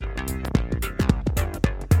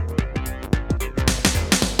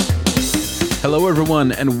Hello,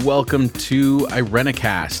 everyone, and welcome to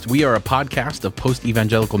Irenicast. We are a podcast of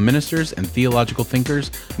post-evangelical ministers and theological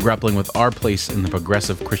thinkers grappling with our place in the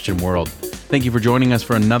progressive Christian world. Thank you for joining us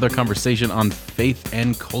for another conversation on faith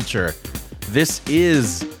and culture. This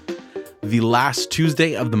is the last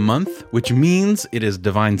Tuesday of the month, which means it is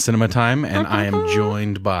Divine SINema time, and I am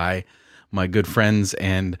joined by my good friends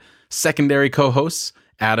and secondary co-hosts,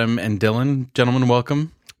 Adam and Dylan. Gentlemen,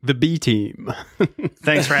 welcome. The B team.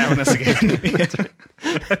 Thanks for having us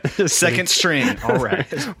again. Second string. All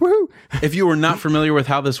right. Woo! If you are not familiar with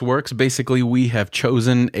how this works, basically we have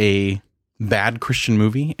chosen a bad Christian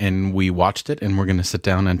movie and we watched it, and we're going to sit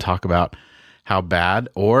down and talk about how bad,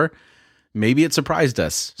 or maybe it surprised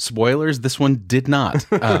us. Spoilers, this one did not.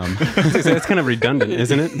 That's kind of redundant,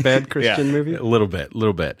 isn't it? Bad Christian movie? A little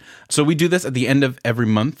bit. So we do this at the end of every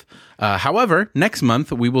month. However, next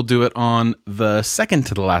month we will do it on the second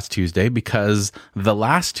to the last Tuesday, because the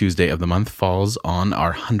last Tuesday of the month falls on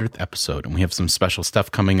our 100th episode, and we have some special stuff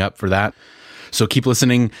coming up for that. So keep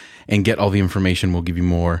listening and get all the information. We'll give you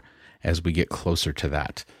more as we get closer to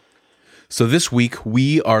that. So this week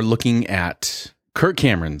we are looking at Kirk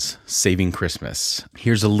Cameron's Saving Christmas.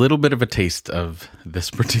 Here's a little bit of a taste of this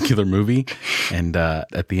particular movie, and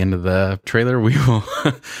at the end of the trailer, we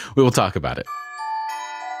will talk about it.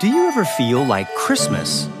 Do you ever feel like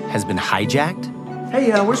Christmas has been hijacked? Hey,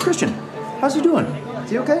 where's Christian? How's he doing? Is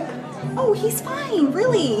he okay? Oh, he's fine,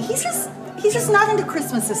 really. He's just not into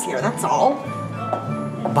Christmas this year, that's all.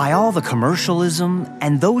 By all the commercialism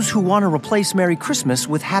and those who want to replace Merry Christmas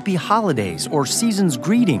with Happy Holidays or Season's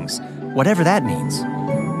Greetings, whatever that means.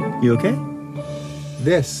 You okay?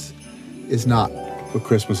 This is not what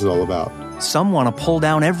Christmas is all about. Some want to pull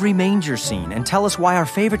down every manger scene and tell us why our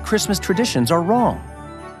favorite Christmas traditions are wrong.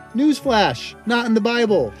 Newsflash, not in the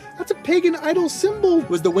Bible. That's a pagan idol symbol. It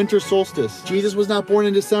was the winter solstice. Jesus was not born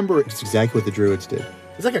in December. It's exactly what the Druids did.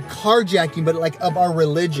 It's like a carjacking, but like of our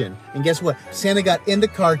religion. And guess what? Santa got in the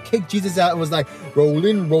car, kicked Jesus out, and was like,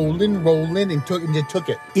 rolling, and took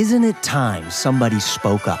it. Isn't it time somebody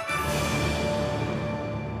spoke up?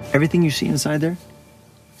 Everything you see inside there,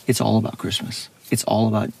 it's all about Christmas. It's all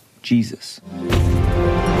about Jesus.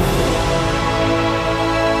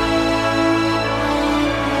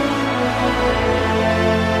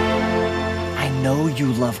 I know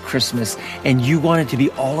you love Christmas and you want it to be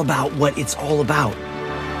all about what it's all about.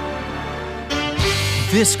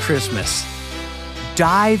 This Christmas,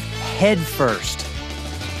 dive headfirst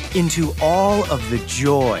into all of the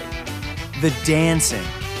joy, the dancing,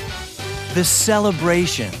 the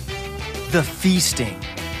celebration, the feasting,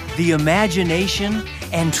 the imagination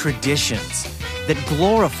and traditions that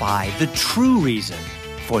glorify the true reason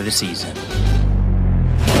for the season.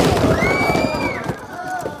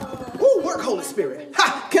 Ooh, work, Holy Spirit.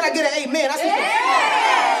 Ha! Can I get an amen?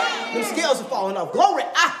 I see them scales are falling off. Glory.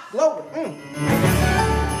 Glory.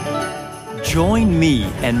 Join me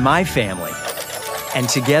and my family, and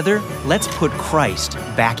together, let's put Christ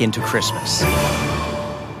back into Christmas.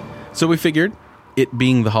 So we figured, it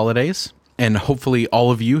being the holidays, and hopefully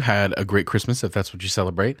all of you had a great Christmas if that's what you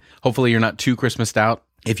celebrate. Hopefully you're not too Christmased out.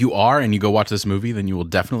 If you are and you go watch this movie, then you will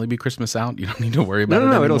definitely be Christmased out. You don't need to worry about it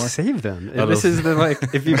anymore. No, it'll save them. This is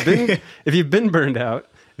if you've been burned out,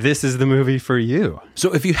 this is the movie for you.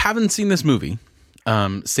 So if you haven't seen this movie,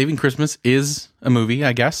 Saving Christmas is a movie,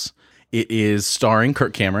 I guess. It is starring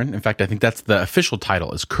Kirk Cameron. In fact, I think that's the official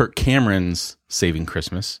title, is Kirk Cameron's Saving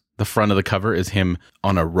Christmas. The front of the cover is him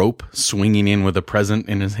on a rope swinging in with a present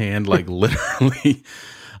in his hand, like literally.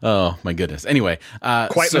 Oh, my goodness. Anyway.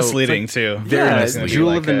 Quite misleading, too. Very misleading.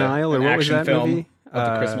 Jewel of the Nile, or what was that film movie? Of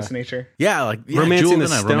the Christmas nature. Yeah, Romancing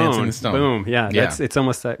the Stone. Boom. Yeah, it's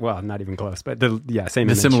almost like, well, not even close, but same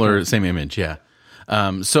image. Same image, yeah.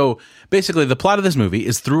 So basically, the plot of this movie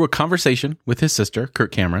is through a conversation with his sister,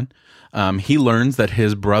 Kirk Cameron. He learns that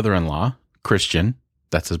his brother-in-law, Christian,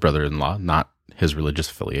 that's his brother-in-law, not his religious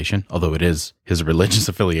affiliation, although it is his religious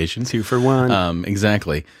affiliation. 2 for 1.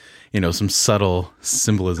 Exactly. Some subtle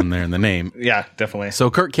symbolism there in the name. Yeah, definitely. So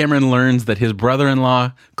Kirk Cameron learns that his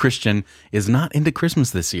brother-in-law, Christian, is not into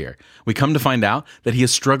Christmas this year. We come to find out that he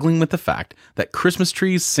is struggling with the fact that Christmas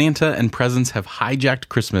trees, Santa, and presents have hijacked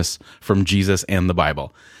Christmas from Jesus and the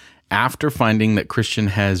Bible. After finding that Christian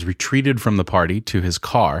has retreated from the party to his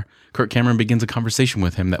car, Kirk Cameron begins a conversation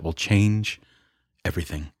with him that will change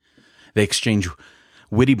everything. They exchange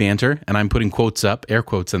witty banter, and I'm putting quotes up, air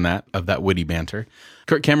quotes in that, of that witty banter.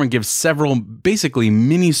 Kirk Cameron gives several, basically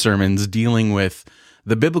mini sermons dealing with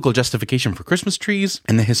the biblical justification for Christmas trees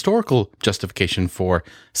and the historical justification for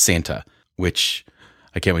Santa, which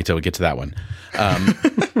I can't wait till we get to that one.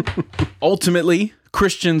 Ultimately,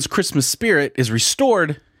 Christian's Christmas spirit is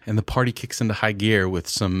restored and the party kicks into high gear with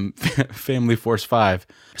some Family Force 5.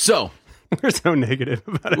 So we're so negative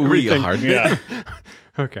about everything. We are. Yeah.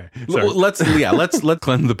 Okay. Let's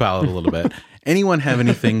cleanse the palate a little bit. Anyone have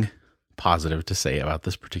anything positive to say about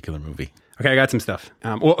this particular movie? Okay, I got some stuff.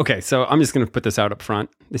 So I'm just going to put this out up front.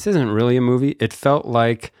 This isn't really a movie. It felt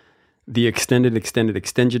like the extended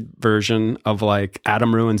version of like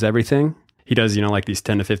Adam Ruins Everything. He does, like these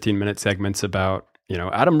 10 to 15 minute segments about,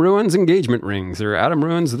 Adam ruins engagement rings, or Adam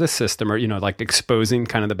ruins this system, or, like exposing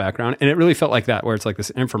kind of the background. And it really felt like that, where it's like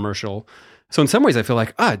this infomercial. So in some ways I feel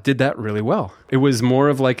like, it did that really well. It was more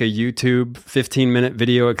of like a YouTube 15-minute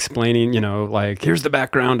video explaining, like here's the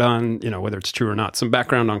background on, whether it's true or not, some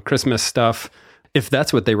background on Christmas stuff. If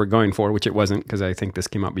that's what they were going for, which it wasn't, because I think this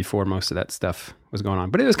came out before most of that stuff was going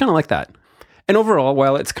on. But it was kind of like that. And overall,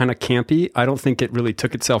 while it's kind of campy, I don't think it really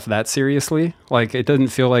took itself that seriously. Like, it doesn't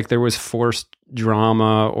feel like there was forced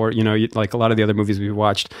drama or, like a lot of the other movies we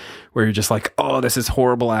watched where you're just like, oh, this is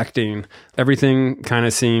horrible acting. Everything kind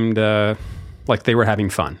of seemed like they were having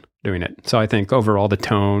fun doing it. So I think overall the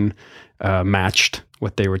tone matched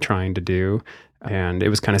what they were trying to do. And it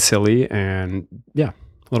was kind of silly and, yeah,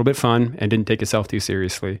 a little bit fun and didn't take itself too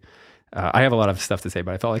seriously. I have a lot of stuff to say,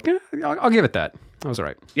 but I felt like, I'll give it that. That was all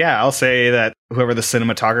right. Yeah, I'll say that whoever the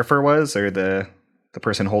cinematographer was, or the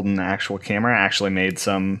person holding the actual camera, actually made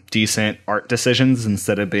some decent art decisions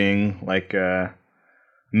instead of being like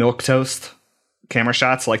milquetoast camera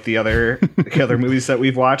shots like the other movies that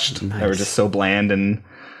we've watched. Nice. They were just so bland and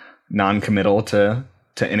non-committal to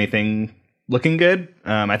anything looking good.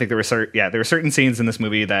 I think there were certain scenes in this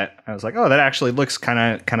movie that I was like, oh, that actually looks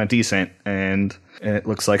kind of decent, and it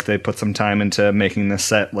looks like they put some time into making this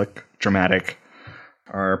set look dramatic,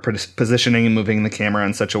 or positioning and moving the camera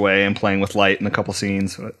in such a way and playing with light in a couple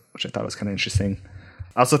scenes, which I thought was kind of interesting.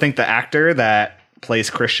 I also think the actor that plays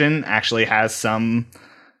Christian actually has some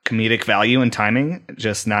comedic value and timing,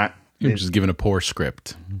 just not. You're just given a poor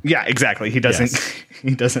script. Yeah, exactly. He doesn't. Yes.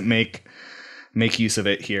 He doesn't make use of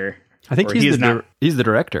it here. I think he's the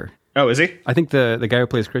director. Oh, is he? I think the guy who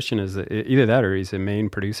plays Christian is either that or he's a main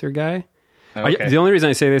producer guy. Okay. The only reason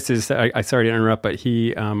I say this is, I sorry to interrupt, but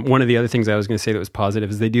he one of the other things I was going to say that was positive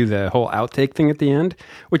is they do the whole outtake thing at the end,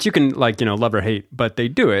 which you can love or hate, but they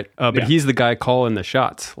do it. But he's the guy calling the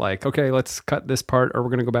shots. Like, okay, let's cut this part, or we're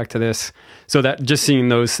going to go back to this. So that just seeing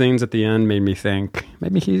those things at the end made me think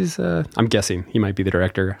maybe he's. I'm guessing he might be the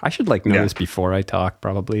director. I should know this before I talk,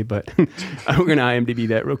 probably, but I'm going to IMDb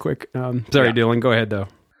that real quick. Sorry, Dylan. Go ahead though.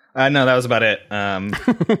 No, that was about it.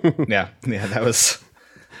 Yeah, that was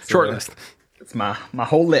short list. It's my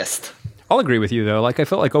whole list. I'll agree with you though. Like, I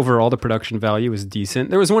felt like overall the production value was decent.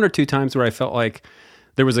 There was one or two times where I felt like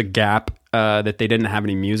there was a gap that they didn't have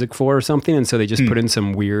any music for or something, and so they just put in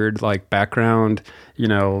some weird like background.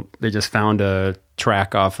 They just found a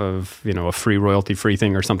track off of a free royalty free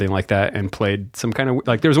thing or something like that, and played some kind of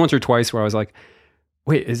like. There was once or twice where I was like,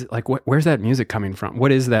 wait, is it like where's that music coming from?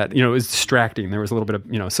 What is that? It was distracting. There was a little bit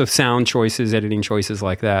of so sound choices, editing choices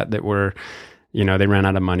like that were. They ran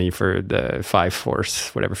out of money for the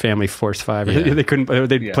Family Force 5. Yeah. They couldn't.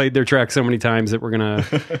 They played their track so many times that we're gonna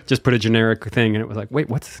just put a generic thing, and it was like, wait,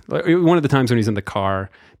 what's one of the times when he's in the car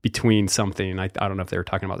between something? I don't know if they were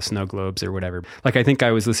talking about the snow globes or whatever. Like, I think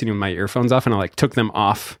I was listening with my earphones off, and I like took them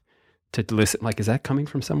off to listen. Like, is that coming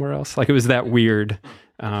from somewhere else? Like, it was that weird.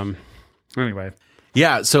 Anyway,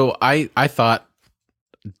 yeah. So I thought,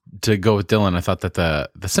 to go with Dylan, I thought that the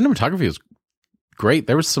cinematography was great.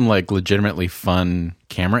 There was some like legitimately fun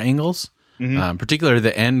camera angles, particularly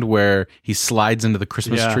the end where he slides into the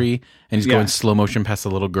Christmas tree and he's going slow motion past a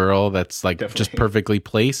little girl that's like just perfectly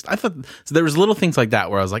placed. I thought so. There was little things like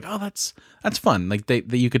that where I was like, oh, that's fun. Like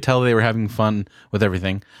you could tell they were having fun with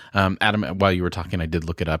everything. Adam, while you were talking, I did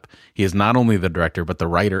look it up. He is not only the director but the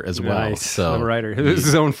writer as well. Nice. So the writer, it was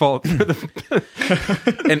his own fault.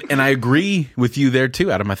 and I agree with you there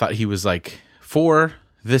too, Adam. I thought he was like, for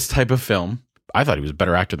this type of film, I thought he was a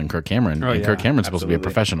better actor than Kirk Cameron. And Kirk Cameron's supposed to be a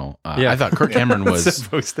professional. I thought Kirk Cameron was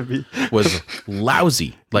supposed to be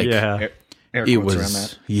lousy. Like, it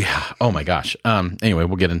was, oh my gosh. Anyway,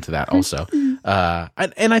 we'll get into that also.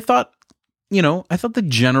 And I thought, I thought the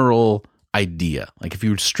general idea, like if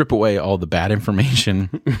you strip away all the bad information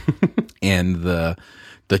and the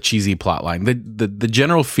cheesy plot line, the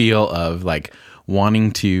general feel of like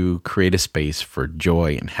wanting to create a space for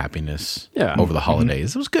joy and happiness over the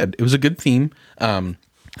holidays. It was good. It was a good theme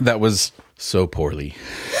that was so poorly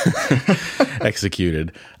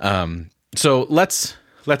executed. So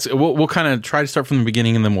we'll kind of try to start from the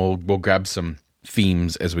beginning, and then we'll grab some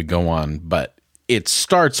themes as we go on. But it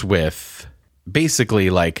starts with basically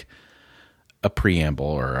like a preamble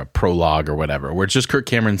or a prologue or whatever, where it's just Kirk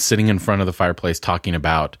Cameron sitting in front of the fireplace talking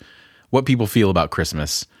about what people feel about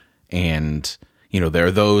Christmas. And, there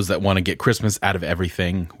are those that want to get Christmas out of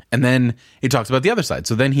everything. And then he talks about the other side.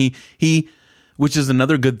 So then he which is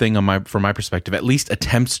another good thing from my perspective, at least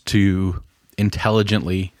attempts to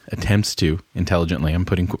intelligently, I'm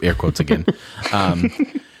putting air quotes again,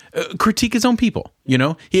 critique his own people.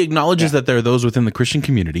 He acknowledges that there are those within the Christian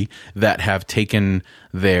community that have taken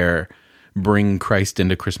their bring Christ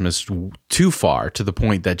into Christmas too far, to the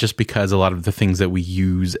point that just because a lot of the things that we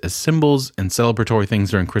use as symbols and celebratory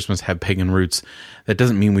things during Christmas have pagan roots, that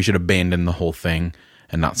doesn't mean we should abandon the whole thing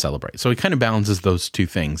and not celebrate. So he kind of balances those two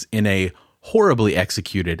things in a horribly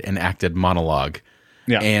executed and acted monologue.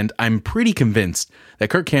 Yeah. And I'm pretty convinced that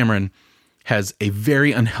Kirk Cameron has a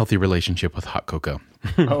very unhealthy relationship with hot cocoa.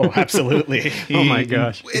 Oh, absolutely. Oh my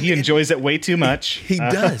gosh. He enjoys it way too much. He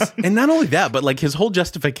does. And not only that, but like his whole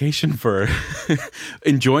justification for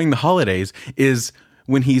enjoying the holidays is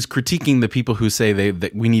when he's critiquing the people who say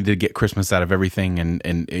that we need to get Christmas out of everything,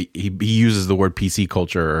 and he uses the word PC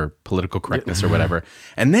culture or political correctness or whatever.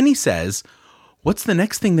 And then he says, what's the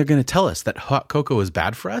next thing they're going to tell us? That hot cocoa is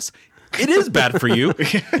bad for us? It is bad for you.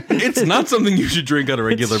 It's not something you should drink on a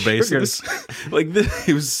regular basis. Like this,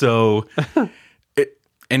 it was so...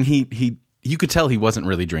 And you could tell he wasn't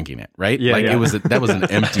really drinking it, right? Yeah, like yeah. That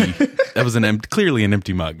was clearly an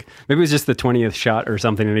empty mug. Maybe it was just the 20th shot or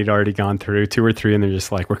something, and he'd already gone through 2 or 3, and they're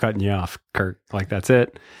just like, "We're cutting you off, Kirk. Like that's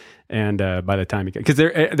it." And by the time because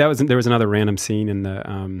there was another random scene in the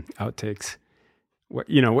outtakes.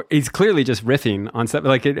 He's clearly just riffing on stuff.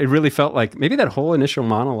 Like it really felt like maybe that whole initial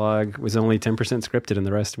monologue was only 10% scripted, and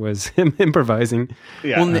the rest was him improvising.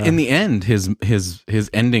 Yeah. Well, in the end, his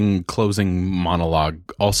ending closing monologue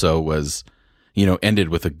also was, ended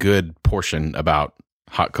with a good portion about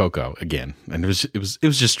hot cocoa again, and it was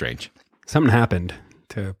just strange. Something happened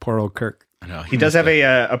to poor old Kirk. I know, he does have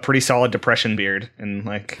a pretty solid depression beard in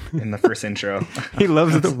the first intro. He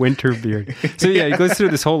loves the winter beard. So yeah, he goes through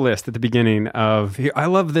this whole list at the beginning of, I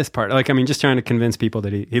love this part. Just trying to convince people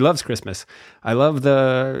that he loves Christmas. I love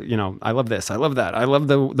I love this. I love that. I love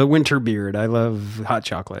the winter beard. I love hot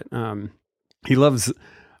chocolate. He loves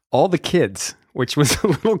all the kids, which was a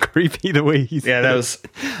little creepy the way he said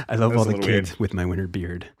I love all the kids weird. With my winter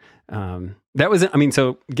beard.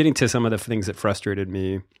 So getting to some of the things that frustrated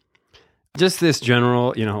me, just this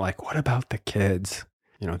general, what about the kids?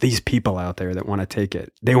 These people out there that want to take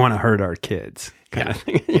it, they want to hurt our kids kind of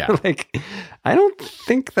thing. Yeah. I don't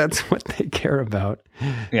think that's what they care about.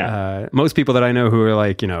 Yeah. Most people that I know who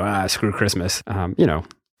are screw Christmas,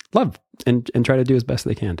 love and try to do as best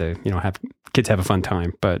they can to, have kids have a fun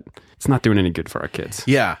time, but it's not doing any good for our kids.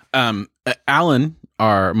 Yeah. Alan,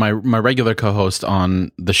 my regular co-host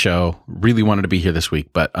on the show, really wanted to be here this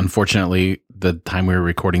week, but unfortunately, the time we were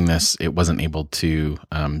recording this, it wasn't able to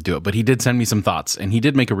do it. But he did send me some thoughts, and he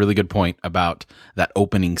did make a really good point about that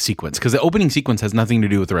opening sequence, because the opening sequence has nothing to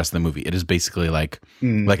do with the rest of the movie. It is basically like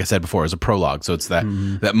I said before, it's a prologue. So it's that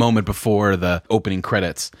moment before the opening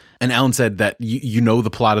credits. And Alan said that the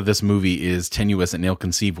plot of this movie is tenuous and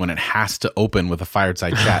ill-conceived when it has to open with a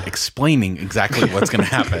fireside chat explaining exactly what's going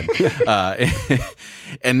to happen.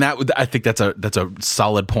 And I think that's a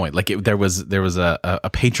solid point. Like there was a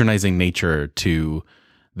patronizing nature to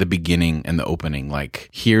the beginning and the opening. Like,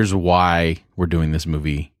 here's why we're doing this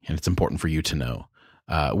movie, and it's important for you to know.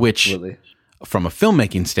 Which, Absolutely. From a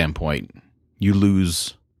filmmaking standpoint, you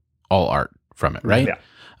lose all art from it, right?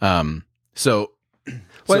 Yeah.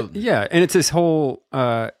 Yeah, and it's this whole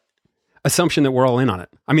assumption that we're all in on it.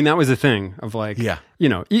 I mean, that was the thing of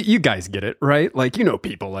you guys get it, right?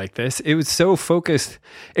 People like this. It was so focused.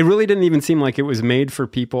 It really didn't even seem like it was made for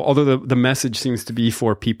people, although the message seems to be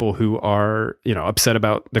for people who are, upset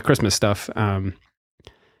about the Christmas stuff.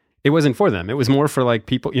 It wasn't for them. It was more for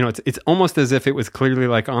people, it's almost as if it was clearly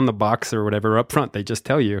on the box or whatever up front. They just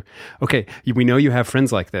tell you, okay, we know you have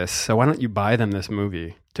friends like this, so why don't you buy them this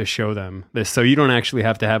movie to show them this? So you don't actually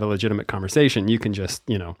have to have a legitimate conversation. You can just,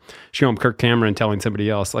 show them Kirk Cameron telling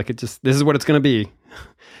somebody else, this is what it's going to be.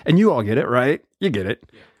 And you all get it, right? You get it.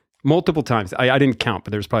 Yeah. Multiple times. I didn't count,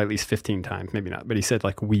 but there was probably at least 15 times, maybe not. But he said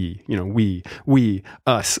we,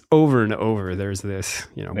 us, over and over. There's this,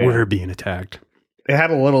 we're being attacked. It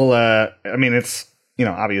had a little, it's,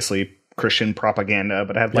 obviously Christian propaganda,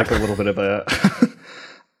 but it had a little bit of a,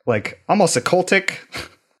 almost a cultic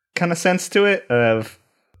kind of sense to it of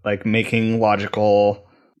making logical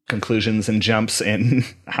conclusions and jumps in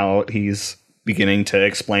how he's beginning to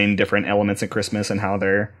explain different elements of Christmas and how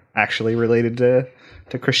they're actually related to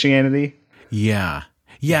Christianity. Yeah.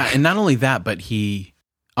 Yeah. And not only that, but he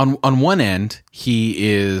on one end,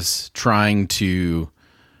 he is trying to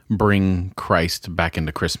bring Christ back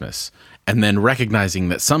into Christmas, and then recognizing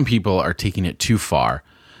that some people are taking it too far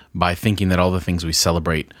by thinking that all the things we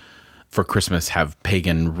celebrate for Christmas have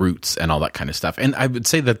pagan roots and all that kind of stuff. And I would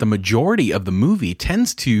say that the majority of the movie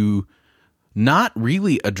tends to not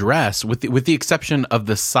really address, with the exception of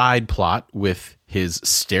the side plot with his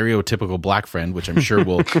stereotypical black friend, which I'm sure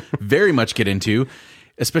we'll very much get into,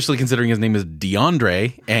 especially considering his name is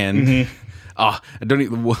DeAndre, and I don't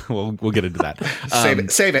even, we'll get into that.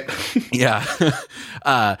 Save it.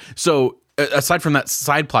 Yeah. So aside from that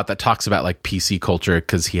side plot that talks about like PC culture,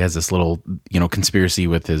 because he has this little, conspiracy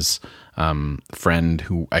with his friend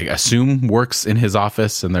who I assume works in his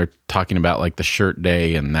office, and they're talking about like the shirt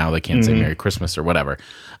day, and now they can't say Merry Christmas or whatever.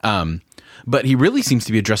 But he really seems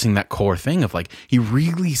to be addressing that core thing of like, he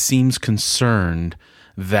really seems concerned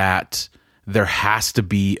that there has to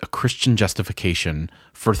be a Christian justification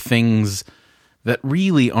for things that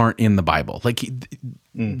really aren't in the Bible. Like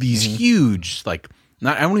these huge, like,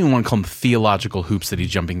 I don't even want to call them theological hoops that he's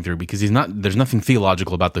jumping through, because there's nothing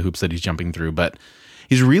theological about the hoops that he's jumping through, but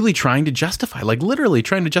he's really trying to justify, like literally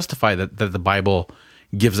trying to justify that the Bible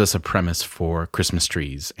gives us a premise for Christmas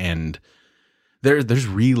trees. And there's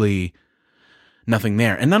really nothing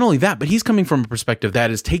there. And not only that, but he's coming from a perspective that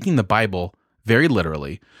is taking the Bible very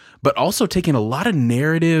literally, but also taking a lot of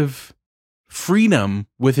narrative freedom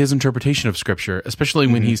with his interpretation of Scripture, especially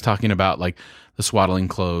when he's talking about like the swaddling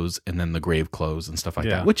clothes and then the grave clothes and stuff like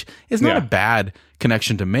that, which is not a bad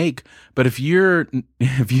connection to make. But if you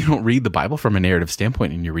don't read the Bible from a narrative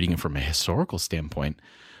standpoint and you're reading it from a historical standpoint,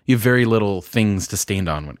 you have very little things to stand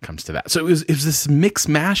on when it comes to that. So it was this mix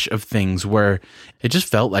mash of things where it just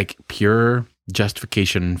felt like pure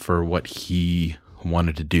justification for what he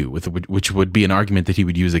wanted to do, which would be an argument that he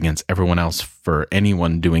would use against everyone else for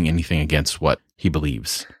anyone doing anything against what he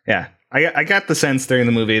believes. Yeah. I got the sense during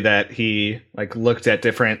the movie that he like looked at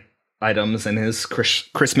different its in his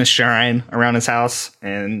Christmas shrine around his house,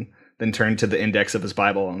 and then turned to the index of his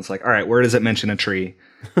Bible and was like, all right, where does it mention a tree?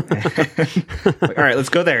 Like, all right, let's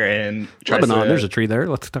go there. And Lebanon, there's a tree there.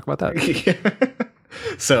 Let's talk about that.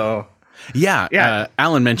 So yeah.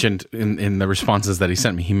 Alan mentioned in the responses that he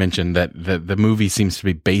sent me, he mentioned that the movie seems to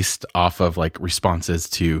be based off of like responses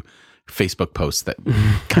to Facebook posts that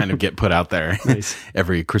kind of get put out there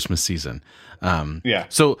every Christmas season.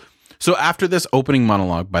 So after this opening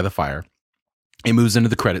monologue by the fire, it moves into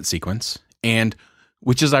the credit sequence, and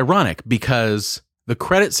which is ironic because the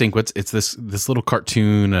credit sequence, it's this little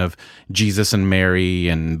cartoon of Jesus and Mary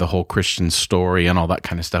and the whole Christian story and all that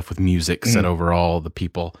kind of stuff with music set over all the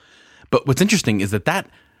people. But what's interesting is that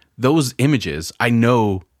those images I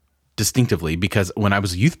know distinctively because when I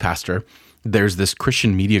was a youth pastor, there's this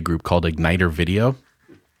Christian media group called Igniter Video,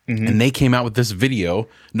 and they came out with this video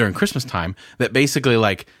during Christmas time that basically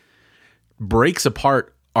like breaks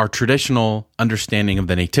apart our traditional understanding of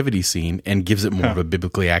the nativity scene and gives it more of a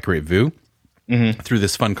biblically accurate view through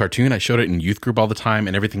this fun cartoon. I showed it in youth group all the time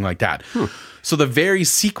and everything like that. So the very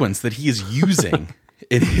sequence that he is using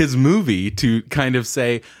in his movie to kind of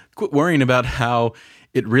say, quit worrying about how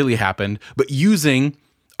it really happened, but using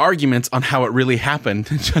arguments on how it really happened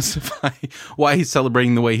to justify why he's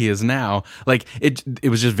celebrating the way he is now. Like it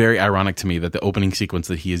was just very ironic to me that the opening sequence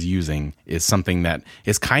that he is using is something that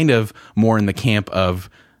is kind of more in the camp of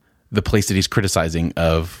the place that he's criticizing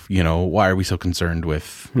of, why are we so concerned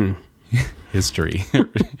with history or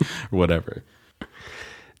whatever.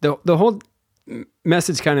 The whole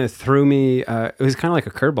message kind of threw me. It was kind of like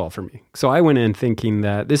a curveball for me. So I went in thinking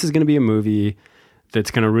that this is going to be a movie that's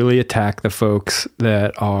going to really attack the folks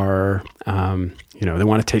that are, they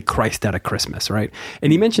want to take Christ out of Christmas, right?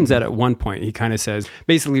 And he mentions that at one point. He kind of says,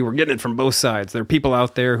 basically, we're getting it from both sides. There are people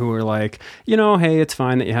out there who are like, hey, it's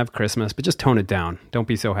fine that you have Christmas, but just tone it down. Don't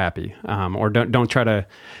be so happy, or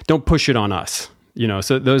don't push it on us.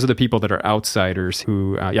 So those are the people that are outsiders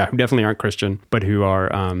who definitely aren't Christian, but who are,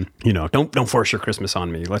 don't force your Christmas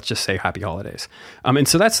on me. Let's just say happy holidays. And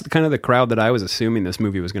so that's kind of the crowd that I was assuming this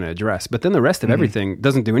movie was going to address. But then the rest of everything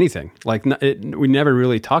doesn't do anything. Like we never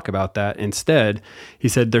really talk about that. Instead, he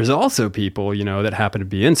said, there's also people, that happen to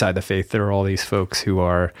be inside the faith. There are all these folks who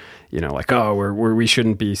are, we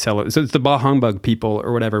shouldn't be celebrating. So it's the bah humbug people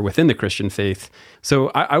or whatever within the Christian faith. So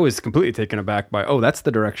I was completely taken aback by, that's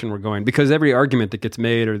the direction we're going, because every argument that gets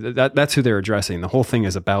made or that's who they're addressing. The whole thing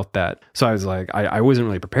is about that. So I was like, I wasn't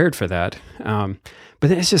really prepared for that. But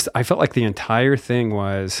then it's just, I felt like the entire thing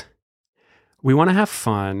was, we want to have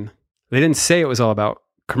fun. They didn't say it was all about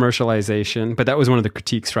commercialization, but that was one of the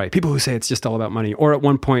critiques, right? People who say it's just all about money. Or at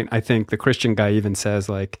one point, I think the Christian guy even says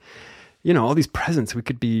like, all these presents, we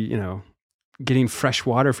could be, getting fresh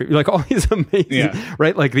water for like all these amazing,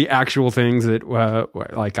 right? Like the actual things that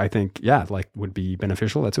like I think, like would be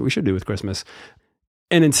beneficial. That's what we should do with Christmas.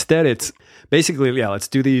 And instead it's basically, let's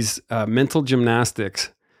do these mental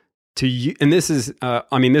gymnastics to you. And this is,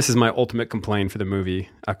 this is my ultimate complaint for the movie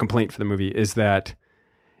is that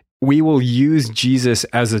we will use Jesus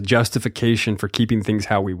as a justification for keeping things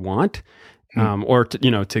how we want, or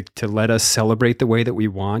to let us celebrate the way that we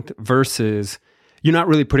want, versus you're not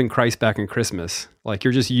really putting Christ back in Christmas. Like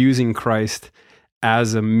you're just using Christ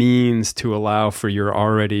as a means to allow for your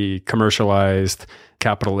already commercialized,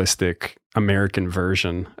 capitalistic American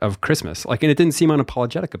version of Christmas. Like, and it didn't seem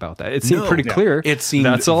unapologetic about that. It seemed pretty clear. It seemed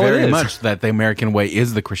that's all very it is. much that the American way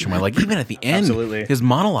is the Christian way. Like even at the end, his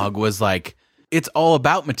monologue was like, it's all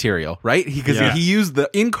about material, right? Because he used the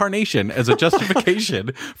incarnation as a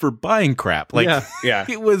justification for buying crap. Like,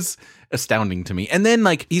 it was astounding to me. And then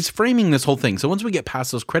like he's framing this whole thing. So once we get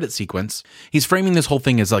past those credit sequence, he's framing this whole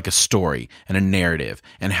thing as like a story and a narrative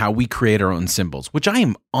and how we create our own symbols, which I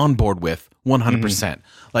am on board with 100%.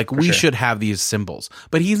 Like we should have these symbols,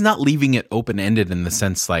 but he's not leaving it open-ended in the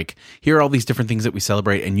sense like, here are all these different things that we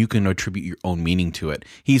celebrate and you can attribute your own meaning to it.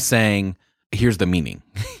 He's saying, here's the meaning,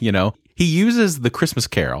 He uses the Christmas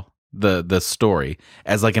Carol, the story,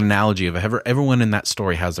 as like an analogy of everyone in that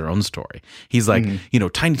story has their own story. He's like,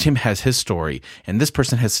 Tiny Tim has his story, and this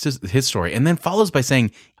person has his story, and then follows by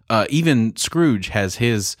saying, even Scrooge has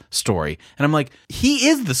his story. And I'm like, he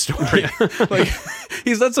is the story. Like,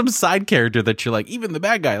 he's not some side character that you're like, even the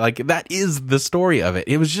bad guy. Like, that is the story of it.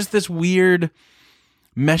 It was just this weird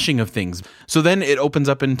meshing of things. So then it opens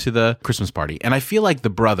up into the Christmas party. And I feel like the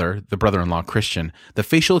brother-in-law Christian, the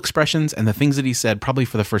facial expressions and the things that he said probably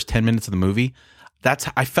for the first 10 minutes of the movie,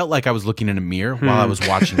 I felt like I was looking in a mirror while I was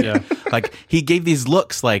watching it. Like he gave these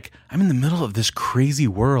looks like I'm in the middle of this crazy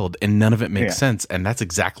world and none of it makes sense. And that's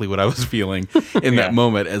exactly what I was feeling in that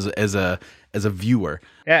moment as a viewer.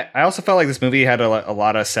 Yeah, I also felt like this movie had a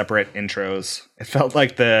lot of separate intros. It felt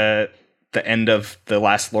like the end of the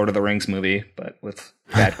last Lord of the Rings movie, but with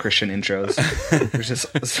bad Christian intros.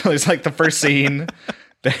 There's like the first scene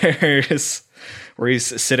there's where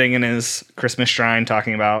he's sitting in his Christmas shrine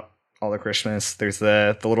talking about all the Christmas. There's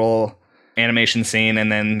the little animation scene,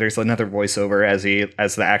 and then there's another voiceover as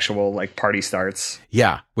the actual like party starts.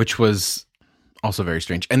 Yeah, which was also very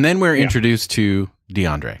strange. And then we're introduced to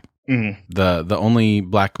DeAndre, the only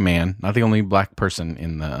black man, not the only black person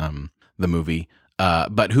in the movie.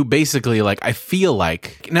 But who basically, like, I feel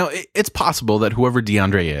like, now it's possible that whoever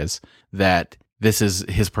DeAndre is, that this is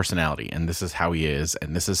his personality and this is how he is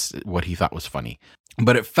and this is what he thought was funny.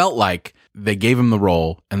 But it felt like they gave him the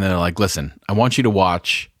role and they're like, listen, I want you to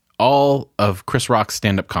watch all of Chris Rock's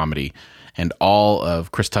stand-up comedy and all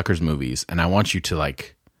of Chris Tucker's movies, and I want you to,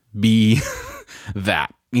 like, be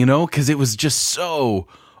that, because it was just so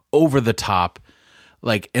over the top,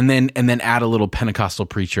 like, and then add a little Pentecostal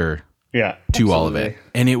preacher to all of it.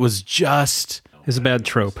 And it was just... It's a bad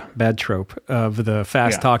trope of the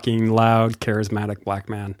fast-talking, loud, charismatic black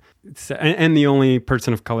man. And the only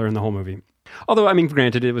person of color in the whole movie. Although, I mean,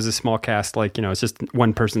 granted, it was a small cast, like, it's just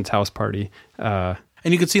one person's house party. And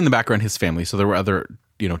you could see in the background his family, so there were other,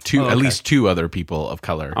 at least two other people of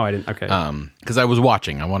color. Oh, I didn't, okay. Because I was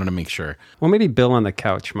watching, I wanted to make sure. Well, maybe Bill on the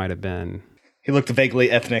couch might have been... He looked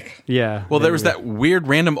vaguely ethnic. Yeah. Well, there was that weird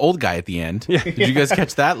random old guy at the end. Yeah. Did you guys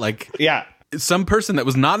catch that? Like, some person that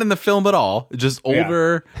was not in the film at all, just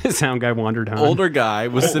older. Sound guy wandered home. Older guy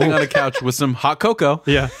was sitting on a couch with some hot cocoa.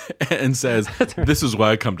 Yeah. And says, this is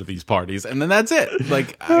why I come to these parties. And then that's it.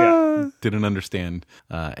 Like, I didn't understand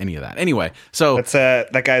any of that. Anyway, so. That's,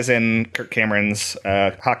 that guy's in Kirk Cameron's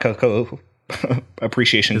hot cocoa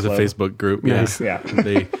appreciation club. It's a Facebook group. Nice. Yeah.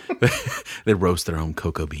 They roast their own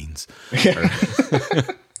cocoa beans.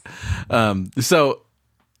 So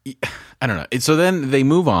I don't know. So then they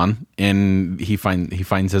move on, and he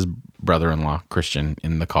finds his brother-in-law Christian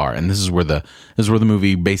in the car, and this is where the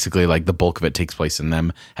movie basically, like, the bulk of it takes place in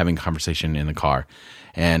them having a conversation in the car,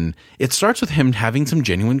 and it starts with him having some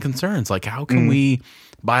genuine concerns, like, how can we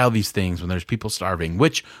buy all these things when there's people starving,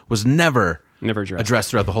 which was never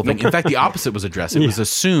addressed throughout the whole thing. In fact, the opposite was addressed. It was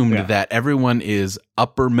assumed that everyone is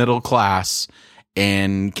upper middle class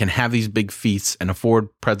and can have these big feasts and afford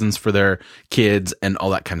presents for their kids and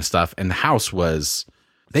all that kind of stuff. And the house was,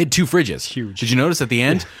 they had 2 fridges. Huge. Did you notice at the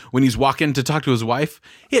end when he's walking to talk to his wife,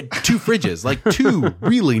 he had 2 fridges, like 2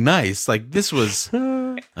 really nice. Like this was...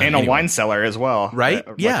 and a wine cellar as well. Right?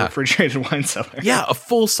 A refrigerated wine cellar. Yeah, a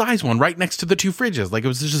full size one right next to the 2 fridges. Like it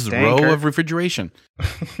was just a row of refrigeration.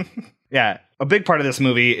 Yeah. A big part of this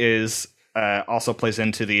movie is also plays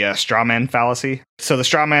into the straw man fallacy. So the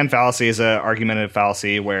straw man fallacy is an argumentative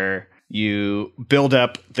fallacy where you build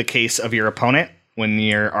up the case of your opponent when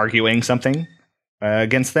you're arguing something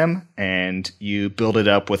against them, and you build it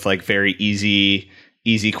up with like very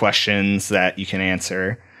easy questions that you can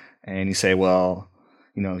answer. And you say, well,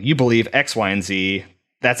 you know, you believe X, Y, and Z.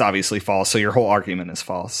 That's obviously false. So your whole argument is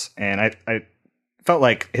false. And I felt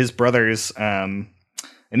like his brother's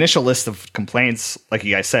initial list of complaints, like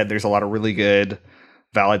you guys said, there's a lot of really good,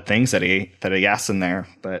 valid things that he asks in there.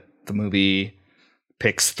 But the movie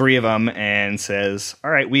picks 3 of them and says, all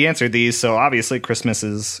right, we answered these. So obviously Christmas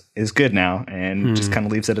is good now, and just kind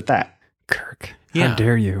of leaves it at that. Kirk, how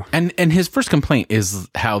dare you? And his first complaint is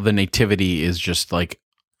how the nativity is just like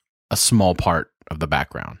a small part of the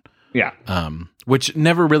background. Yeah. Which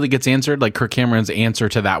never really gets answered. Like Kirk Cameron's answer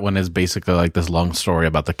to that one is basically like this long story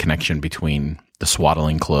about the connection between the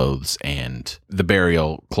swaddling clothes and the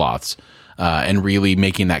burial cloths, and really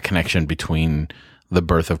making that connection between the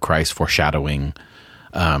birth of Christ foreshadowing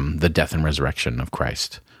the death and resurrection of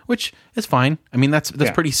Christ, which is fine. I mean, that's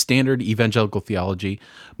pretty standard evangelical theology,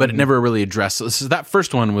 but it never really addressed. So that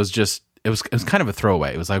first one was just, it was kind of a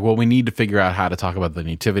throwaway. It was like, well, we need to figure out how to talk about the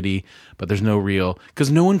nativity, but there's no real,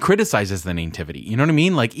 because no one criticizes the nativity. You know what I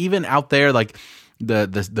mean? Like even out there, like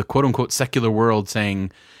the quote unquote secular world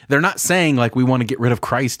saying, they're not saying like we want to get rid of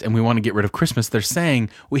Christ and we want to get rid of Christmas. They're saying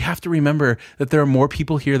we have to remember that there are more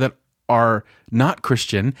people here that are not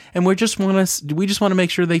Christian, and we just want to make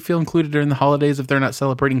sure they feel included during the holidays if they're not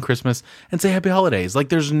celebrating Christmas, and say happy holidays. Like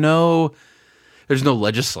there's no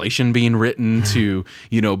legislation being written to,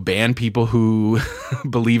 you know, ban people who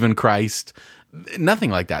believe in Christ. Nothing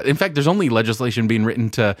like that. In fact, there's only legislation being written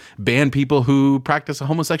to ban people who practice a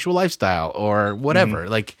homosexual lifestyle or whatever.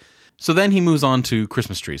 Like, so then he moves on to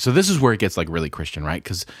Christmas trees. So this is where it gets like really Christian, right?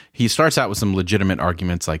 Because he starts out with some legitimate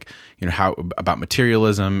arguments, like, you know, how about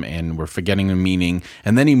materialism and we're forgetting the meaning.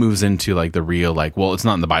 And then he moves into like the real, like, well, it's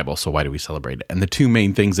not in the Bible, so why do we celebrate it? And the 2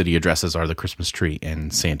 main things that he addresses are the Christmas tree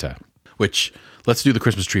and Santa, which let's do the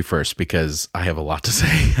Christmas tree first, because I have a lot to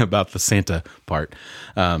say about the Santa part.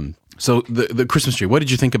 So the Christmas tree, what did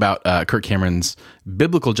you think about Kirk Cameron's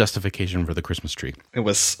biblical justification for the Christmas tree? It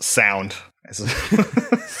was sound.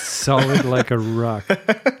 Solid like a rock.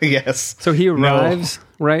 Yes. So he arrives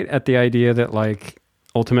right at the idea that like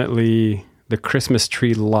ultimately the Christmas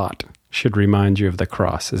tree lot should remind you of the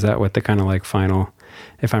cross. Is that what the kind of like final,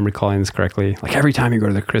 if I'm recalling this correctly, like every time you go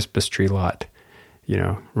to the Christmas tree lot, you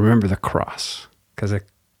know, remember the cross, because the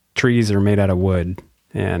trees are made out of wood,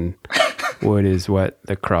 and wood is what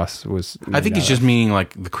the cross was made I think he's out just of. meaning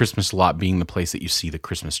like the Christmas lot being the place that you see the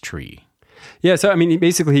Christmas tree. Yeah, so I mean,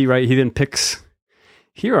 basically, he then picks,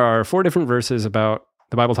 here are 4 different verses about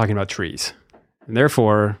the Bible talking about trees. And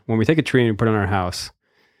therefore, when we take a tree and we put it in our house,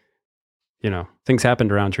 you know, things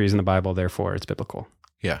happened around trees in the Bible, therefore it's biblical.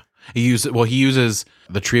 Yeah. He uses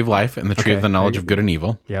the tree of life and the tree of the knowledge of good and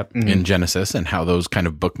evil in Genesis, and how those kind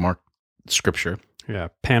of bookmark scripture. Yeah,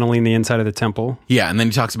 paneling the inside of the temple. Yeah, and then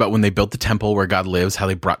he talks about when they built the temple where God lives, how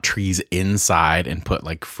they brought trees inside and put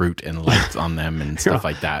like fruit and lights on them and stuff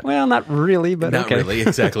like that. Well, not really, but not okay. really,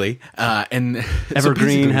 exactly. And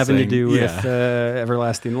evergreen so having saying, to do with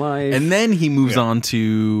everlasting life. And then he moves on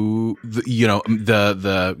to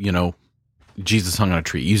the Jesus hung on a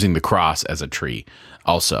tree, using the cross as a tree,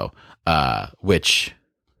 also, which,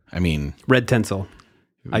 I mean, red tinsel.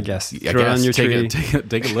 I guess. Throw on your tree.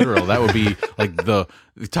 Take it literal. That would be like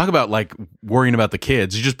talk about like worrying about the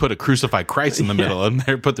kids. You just put a crucified Christ in the middle and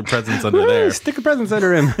there, put the presents under there. Stick a presents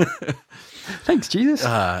under him. Thanks, Jesus.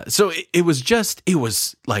 So it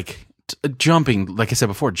was like jumping, like I said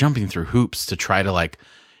before, jumping through hoops to try to like,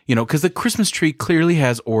 you know, because the Christmas tree clearly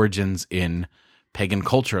has origins in pagan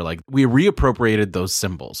culture. Like we reappropriated those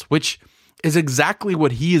symbols, which is exactly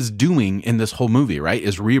what he is doing in this whole movie, right?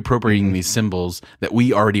 Is reappropriating these symbols that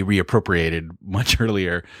we already reappropriated much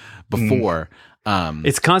earlier before.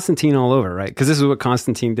 It's Constantine all over, right? Because this is what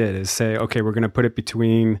Constantine did, is say, okay, we're going to put it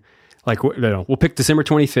between, like, we'll pick December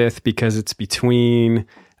 25th because it's between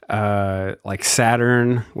like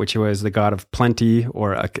Saturn, which was the god of plenty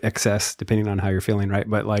or excess, depending on how you're feeling, right?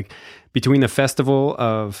 But like between the festival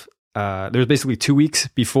of there was basically 2 weeks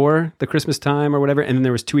before the Christmas time or whatever, and then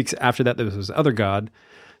there was 2 weeks after that there was this other god.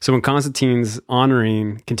 So when Constantine's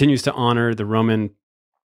continues to honor the Roman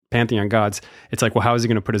pantheon gods, it's like, well, how is he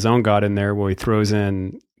going to put his own god in there? Well, he throws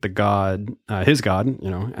in the god, his god,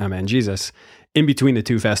 and Jesus, in between the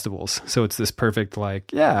 2 festivals. So it's this perfect, like,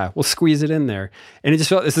 yeah, we'll squeeze it in there. And it just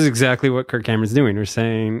felt, this is exactly what Kirk Cameron's doing. We're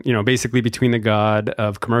saying, basically between the god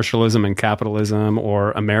of commercialism and capitalism,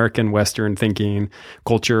 or American Western thinking,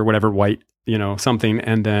 culture, whatever, white, something,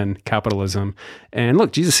 and then capitalism. And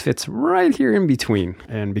look, Jesus fits right here in between.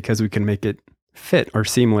 And because we can make it fit or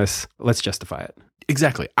seamless. Let's justify it.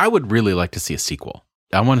 Exactly. I would really like to see a sequel.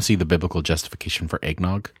 I want to see the biblical justification for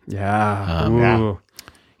eggnog. Yeah. Yeah.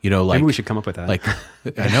 You know, like maybe we should come up with that. Like,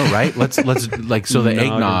 I know, right? Let's like, so the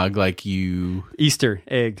eggnog, like you Easter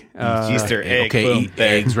egg, Easter egg. Okay, Boom,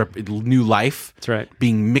 eggs, new life. That's right.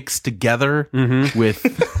 Being mixed together with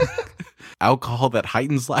alcohol that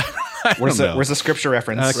heightens life. Where's the scripture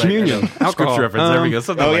reference? Communion. Alcohol. Scripture reference. There we go.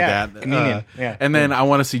 Something like that. Communion. Yeah. And then I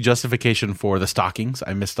want to see justification for the stockings.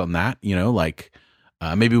 I missed on that. You know, like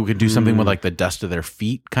maybe we could do something with like the dust of their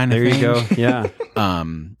feet kind of thing. There you go. Yeah.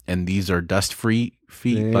 And these are dust-free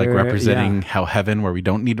feet, like representing how heaven, where we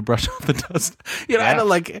don't need to brush off the dust. You know, I don't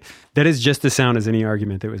like that is just as sound as any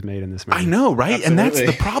argument that was made in this movie. I know, right? Absolutely. And that's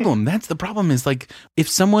the problem. That's the problem is like if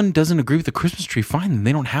someone doesn't agree with the Christmas tree, fine, then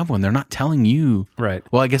they don't have one. They're not telling you. Right.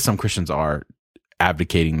 Well, I guess some Christians are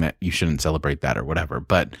advocating that you shouldn't celebrate that or whatever,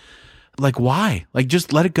 but like why? Like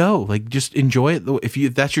just let it go. Like just enjoy it.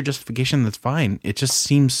 If that's your justification, that's fine. It just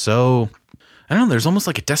seems so, I don't know, there's almost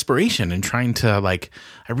like a desperation in trying to like,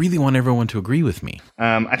 I really want everyone to agree with me.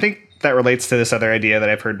 I think that relates to this other idea that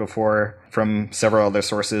I've heard before from several other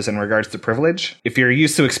sources in regards to privilege. If you're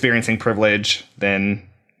used to experiencing privilege, then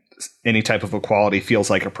any type of equality feels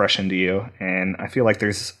like oppression to you. And I feel like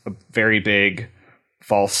there's a very big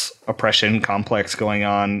false oppression complex going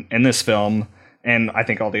on in this film. And I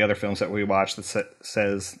think all the other films that we watch that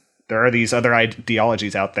says there are these other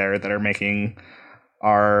ideologies out there that are making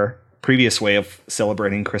our previous way of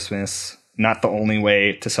celebrating Christmas not the only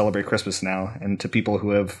way to celebrate Christmas now. And to people who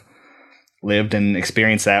have lived and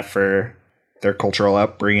experienced that for their cultural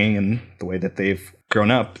upbringing and the way that they've grown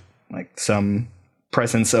up, like some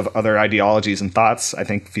presence of other ideologies and thoughts, I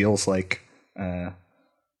think feels like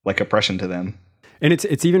oppression to them. And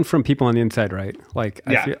it's even from people on the inside, right? Like,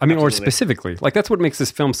 or specifically, like that's what makes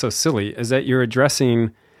this film so silly is that you're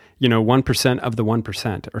addressing, 1% of the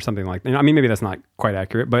 1% or something like that. I mean, maybe that's not quite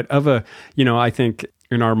accurate, but I think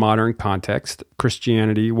in our modern context,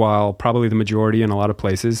 Christianity, while probably the majority in a lot of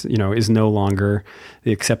places, is no longer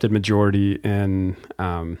the accepted majority. And,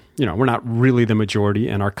 we're not really the majority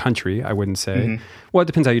in our country, I wouldn't say. Mm-hmm. Well, it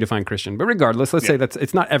depends how you define Christian. But regardless, let's say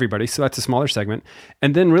it's not everybody. So that's a smaller segment.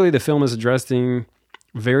 And then really the film is addressing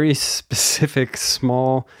very specific,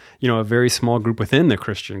 small, a very small group within the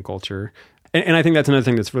Christian culture. And I think that's another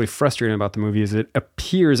thing that's really frustrating about the movie is it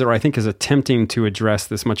appears, or I think is attempting to address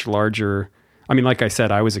this much larger. I mean, like I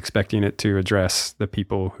said, I was expecting it to address the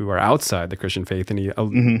people who are outside the Christian faith, and he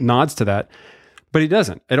nods to that, but he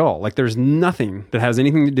doesn't at all. Like there's nothing that has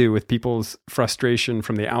anything to do with people's frustration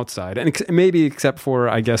from the outside. And maybe except for,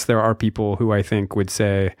 I guess there are people who I think would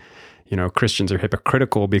say, Christians are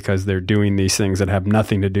hypocritical because they're doing these things that have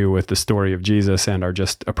nothing to do with the story of Jesus and are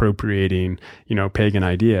just appropriating, pagan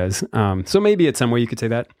ideas. So maybe in some way you could say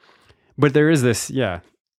that, but there is this, they're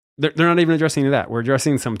not even addressing that. We're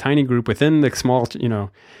addressing some tiny group within the small,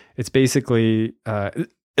 it's basically,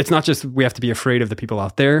 it's not just we have to be afraid of the people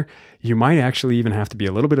out there. You might actually even have to be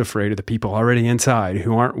a little bit afraid of the people already inside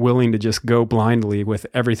who aren't willing to just go blindly with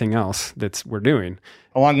everything else we're doing.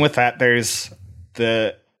 Along with that, there's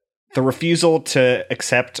the refusal to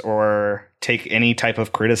accept or take any type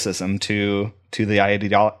of criticism to the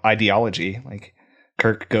ideology. Like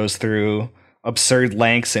Kirk goes through absurd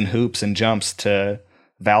lengths and hoops and jumps to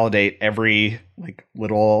validate every like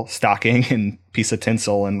little stocking and piece of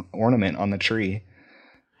tinsel and ornament on the tree,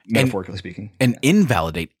 metaphorically speaking, and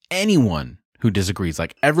invalidate anyone who disagrees.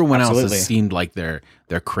 Like everyone else has seemed like they're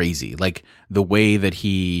crazy. Like the way that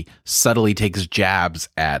he subtly takes jabs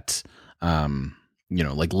at,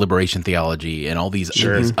 like liberation theology and all these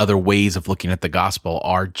other ways of looking at the gospel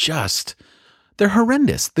are just, they're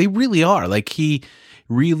horrendous. They really are. Like he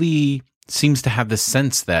really seems to have this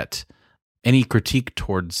sense that any critique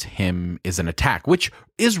towards him is an attack, which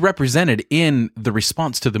is represented in the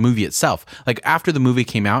response to the movie itself. Like after the movie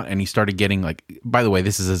came out and he started getting like, by the way,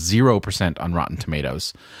 this is a 0% on Rotten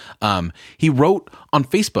Tomatoes. He wrote on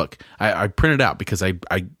Facebook, I printed out because I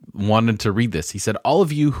wanted to read this. He said, all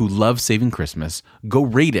of you who love Saving Christmas, go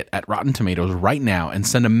rate it at Rotten Tomatoes right now and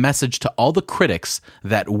send a message to all the critics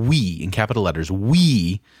that we, in capital letters,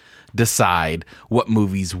 we decide what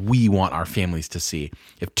movies we want our families to see.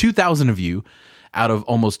 If 2,000 of you out of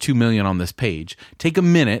almost 2 million on this page take a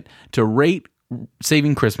minute to rate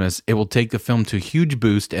Saving Christmas, it will take the film to a huge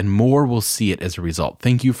boost and more will see it as a result.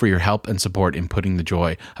 Thank you for your help and support in putting the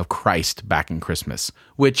joy of Christ back in Christmas,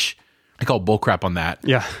 which I call bullcrap on that.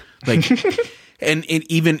 Yeah. Like, and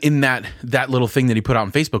even in that little thing that he put out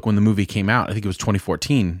on Facebook when the movie came out, I think it was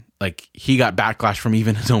 2014, like he got backlash from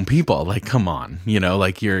even his own people. Like, come on,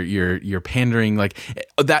 like you're pandering. Like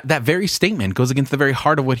that very statement goes against the very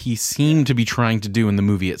heart of what he seemed to be trying to do in the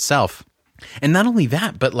movie itself. And not only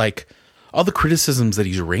that, but like all the criticisms that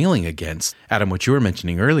he's railing against. Adam, what you were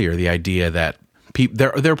mentioning earlier, the idea that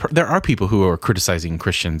there are people who are criticizing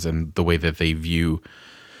Christians and the way that they view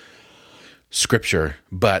Scripture,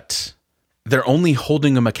 but they're only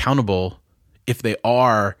holding them accountable if they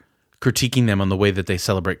are critiquing them on the way that they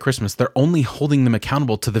celebrate Christmas. They're only holding them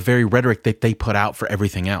accountable to the very rhetoric that they put out for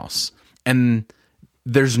everything else. And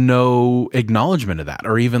there's no acknowledgement of that,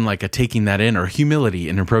 or even like a taking that in, or humility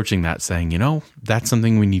in approaching that, saying, that's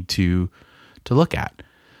something we need to look at.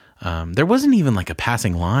 There wasn't even like a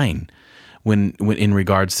passing line when in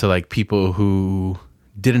regards to like people who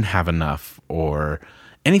didn't have enough or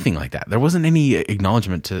anything like that. There wasn't any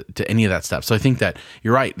acknowledgement to any of that stuff. So I think that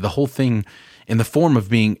you're right. The whole thing, in the form of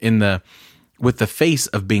being with the face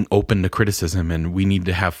of being open to criticism and we need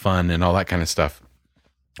to have fun and all that kind of stuff,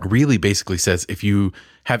 really basically says if you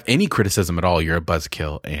have any criticism at all, you're a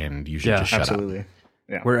buzzkill and you should just shut up.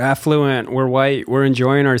 Yeah. We're affluent, we're white, we're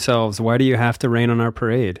enjoying ourselves. Why do you have to rain on our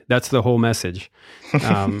parade? That's the whole message.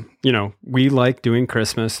 We like doing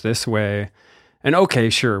Christmas this way. And okay,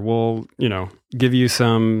 sure, we'll, give you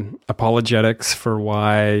some apologetics for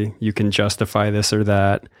why you can justify this or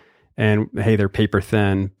that. And hey, they're paper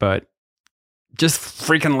thin, but just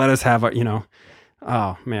freaking let us have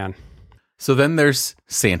oh man. So then there's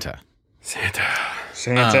Santa.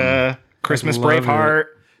 Christmas Braveheart.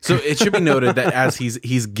 So it should be noted that as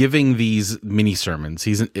he's giving these mini sermons,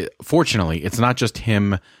 fortunately, it's not just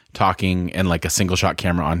him talking and like a single shot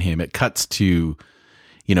camera on him. It cuts to,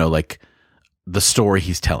 like the story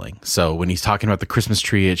he's telling. So when he's talking about the Christmas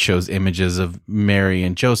tree, it shows images of Mary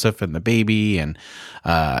and Joseph and the baby, and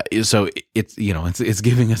so it's it's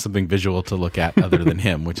giving us something visual to look at other than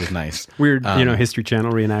him, which is nice. Weird, History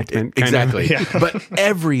Channel reenactment. Exactly. Kind of. Yeah.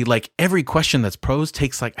 But every question that's posed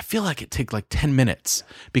takes I feel like it takes 10 minutes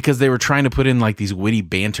because they were trying to put in like these witty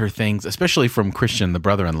banter things, especially from Christian, the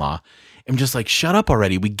brother-in-law. I'm just like, shut up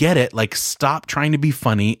already. We get it. Like, stop trying to be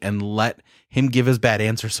funny and let him give his bad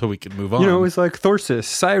answer so we can move on. It was like Thorsus,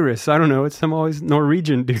 Cyrus. I don't know. It's some always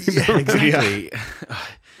Norwegian dude. Yeah, exactly. Yeah.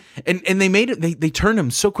 And they made it. They turned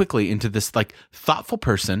him so quickly into this like thoughtful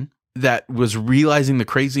person that was realizing the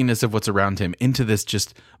craziness of what's around him into this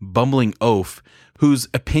just bumbling oaf whose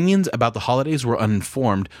opinions about the holidays were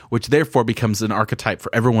uninformed, which therefore becomes an archetype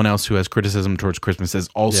for everyone else who has criticism towards Christmas as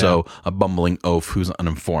also a bumbling oaf who's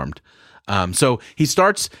uninformed. So he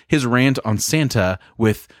starts his rant on Santa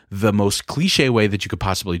with the most cliche way that you could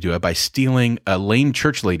possibly do it, by stealing a lame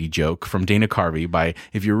church lady joke from Dana Carvey by,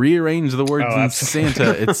 if you rearrange the words in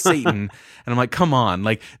Santa, it's Satan. And I'm like, come on.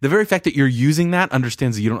 Like, the very fact that you're using that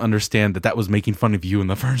understands that you don't understand that was making fun of you in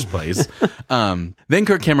the first place. Then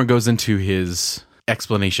Kirk Cameron goes into his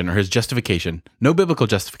explanation or his justification. No biblical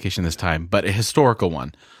justification this time, but a historical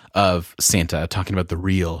one of Santa, talking about the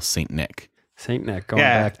real Saint Nick. Saint Nick, going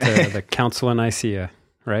back to the Council of Nicaea,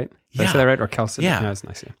 right? Did I say that right? Or Council? Yeah. No, it's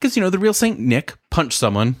Nicaea. Because, the real Saint Nick punched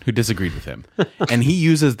someone who disagreed with him. And he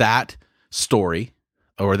uses that story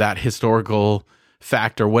or that historical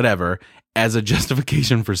fact or whatever as a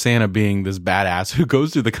justification for Santa being this badass who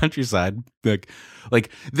goes through the countryside. Like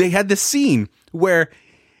they had this scene where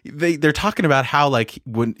they're talking about how like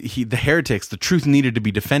when the heretics, the truth needed to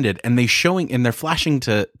be defended, and they're flashing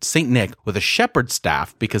to Saint Nick with a shepherd's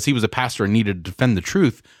staff because he was a pastor and needed to defend the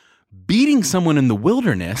truth, beating someone in the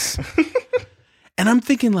wilderness. And I'm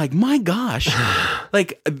thinking like, my gosh,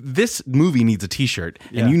 like this movie needs a t-shirt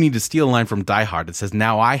and you need to steal a line from Die Hard that says,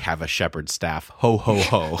 "Now I have a shepherd's staff, ho, ho,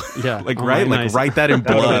 ho." Yeah. Like, right? Like nice. write that in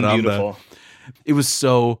blood on beautiful. It was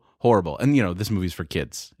so horrible. And this movie's for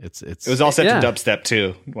kids. It was all set to dubstep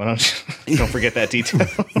too. Why don't forget that detail?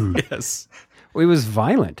 Yes. It was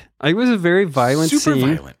violent. It was a very violent Super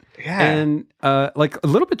scene. violent. Yeah. And like a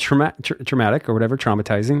little bit traumatic or whatever,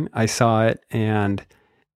 traumatizing. I saw it and,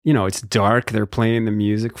 it's dark. They're playing the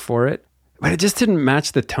music for it, but it just didn't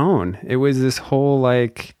match the tone. It was this whole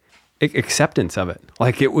like acceptance of it.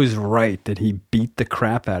 Like it was right that he beat the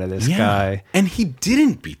crap out of this guy. And he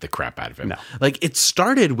didn't beat the crap out of him. No. Like it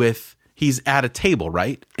started with he's at a table,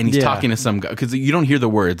 right? And he's talking to some guy because you don't hear the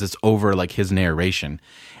words. It's over like his narration.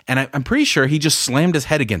 And I'm pretty sure he just slammed his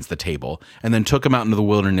head against the table and then took him out into the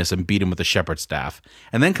wilderness and beat him with a shepherd's staff.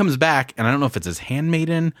 And then comes back, and I don't know if it's his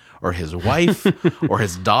handmaiden or his wife or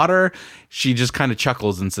his daughter. She just kind of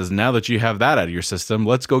chuckles and says, "Now that you have that out of your system,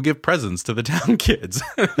 let's go give presents to the town kids."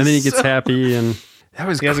 And then he gets happy, and that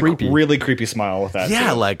was He has creepy. a really creepy smile with that. Yeah,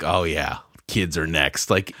 too. like, oh yeah, kids are next.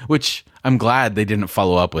 Like, which I'm glad they didn't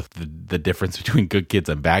follow up with the difference between good kids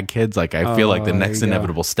and bad kids. Like, I feel like the next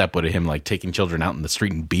inevitable step would have him like taking children out in the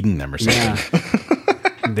street and beating them or something.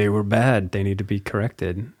 Yeah. They were bad. They need to be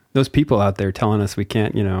corrected. Those people out there telling us we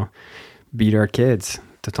can't, beat our kids.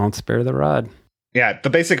 Don't spare the rod. Yeah, the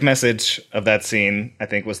basic message of that scene, I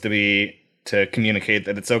think, was to communicate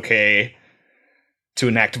that it's okay to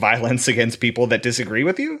enact violence against people that disagree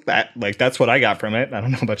with you. That's what I got from it. I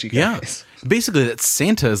don't know about you guys. Yeah. Basically, that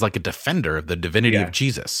Santa is like a defender of the divinity of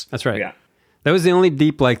Jesus. That's right. Yeah. That was the only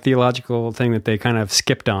deep, theological thing that they kind of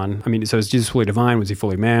skipped on. I mean, so is Jesus fully divine? Was he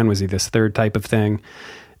fully man? Was he this third type of thing?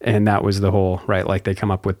 And that was the whole, right? Like, they come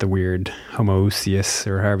up with the weird homoousios,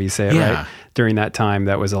 or however you say it, right? During that time,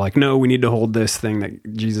 that was like, no, we need to hold this thing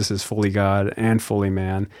that Jesus is fully God and fully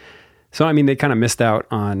man. So, I mean, they kind of missed out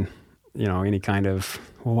on, any kind of,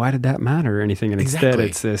 well, why did that matter or anything? And instead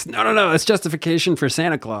it's this, no, it's justification for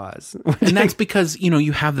Santa Claus. And that's because,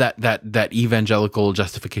 you have that evangelical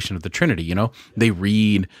justification of the Trinity, They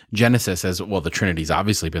read Genesis as, well, the Trinity's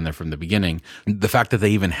obviously been there from the beginning. The fact that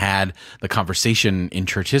they even had the conversation in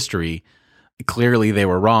church history, clearly they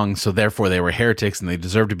were wrong, so therefore they were heretics and they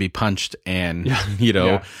deserved to be punched. And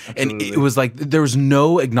and it was like there was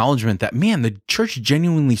no acknowledgement that, man, the church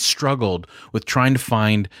genuinely struggled with trying to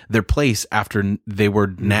find their place after they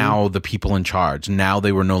were now the people in charge. Now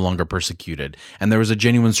they were no longer persecuted, and there was a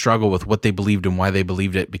genuine struggle with what they believed and why they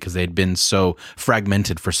believed it, because they had been so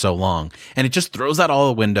fragmented for so long. And it just throws that all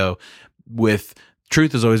the window with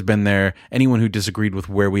truth has always been there. Anyone who disagreed with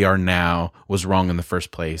where we are now was wrong in the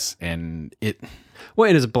first place. And it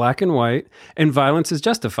is black and white, and violence is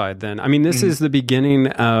justified then. I mean, this is the beginning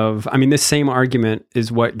of, this same argument is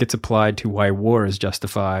what gets applied to why war is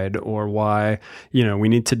justified, or why, we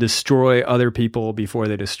need to destroy other people before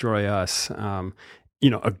they destroy us.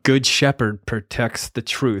 A good shepherd protects the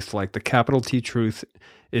truth. Like, the capital T truth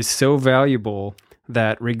is so valuable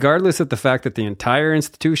that regardless of the fact that the entire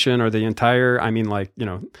institution or the entire,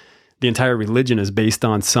 the entire religion is based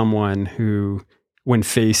on someone who, when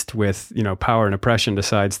faced with, power and oppression,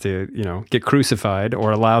 decides to, get crucified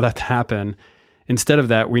or allow that to happen. Instead of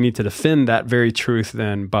that, we need to defend that very truth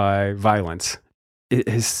then by violence. It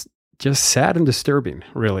is just sad and disturbing,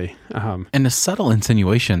 really. And a subtle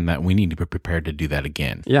insinuation that we need to be prepared to do that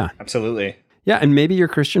again. Yeah. Absolutely. Yeah, and maybe your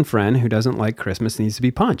Christian friend who doesn't like Christmas needs to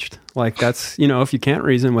be punched. Like, that's, if you can't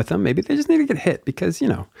reason with them, maybe they just need to get hit, because,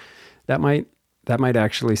 that might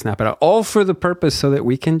actually snap it out. All for the purpose so that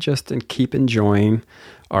we can just keep enjoying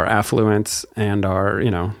our affluence and our,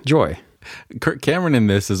 joy. Kirk Cameron in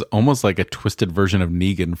this is almost like a twisted version of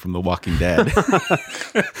Negan from The Walking Dead.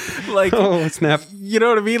 Like, oh, snap. You know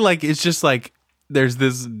what I mean? Like, it's just like there's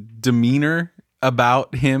this demeanor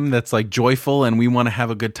about him that's like joyful and we want to have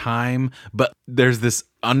a good time, but there's this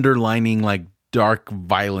underlining like dark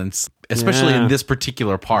violence, especially in this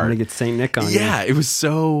particular part. I'm gonna get Saint Nick on you. Yeah, it was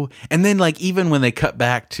so. And then like even when they cut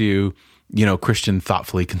back to Christian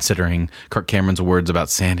thoughtfully considering Kirk Cameron's words about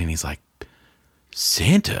Santa, and he's like,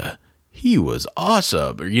 Santa, he was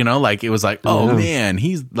awesome, or like it was like, oh man,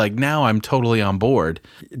 he's like, now I'm totally on board.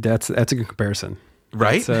 That's a good comparison,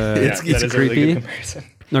 right? It's creepy. A really good comparison.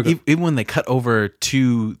 Even when they cut over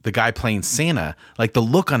to the guy playing Santa, like the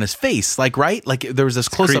look on his face, like, right? Like there was this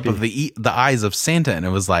close up of the eyes of Santa, and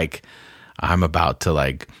it was like, I'm about to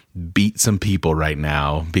like beat some people right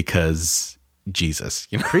now because Jesus,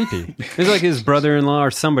 creepy. It was like his brother-in-law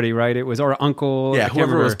or somebody, right? It was, or uncle. Yeah,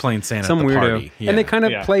 whoever was playing Santa some at the weirdo. party. Yeah. And they kind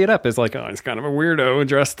of play it up as like, oh, he's kind of a weirdo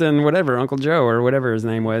dressed in whatever, Uncle Joe or whatever his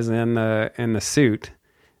name was in the suit.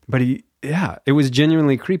 But it was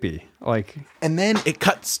genuinely creepy. Like, and then it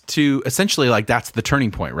cuts to essentially like that's the turning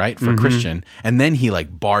point, right, for Christian. And then he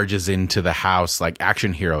like barges into the house like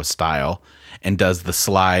action hero style and does the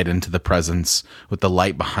slide into the presence with the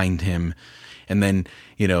light behind him. And then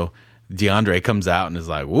DeAndre comes out and is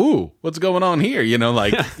like, "Woo, what's going on here?"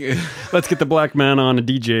 Like, let's get the black man on a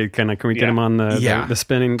DJ. Can we get him on the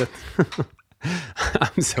spinning?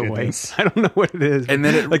 I'm so white. I don't know what it is. And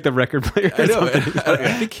then it, like the record player. I know.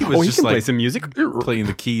 I think he was just can like play some music, playing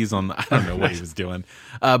the keys on. I don't know what he was doing.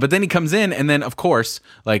 But then he comes in, and then of course,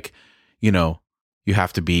 like you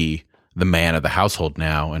have to be the man of the household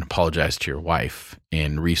now and apologize to your wife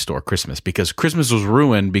and restore Christmas, because Christmas was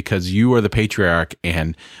ruined because you are the patriarch,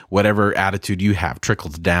 and whatever attitude you have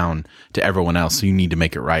trickles down to everyone else. So you need to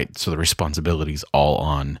make it right. So the responsibility is all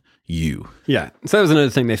on you. Yeah. So that was another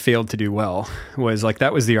thing they failed to do well, was like,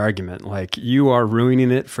 that was the argument. Like, you are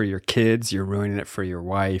ruining it for your kids. You're ruining it for your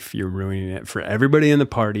wife. You're ruining it for everybody in the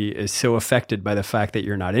party is so affected by the fact that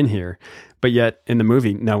you're not in here. But yet in the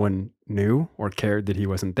movie, no one knew or cared that he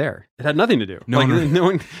wasn't there. It had nothing to do. No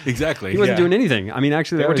one Exactly. He wasn't doing anything. I mean,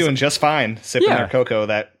 actually, They were doing just fine, sipping Yeah. their cocoa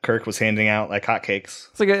that Kirk was handing out like hotcakes.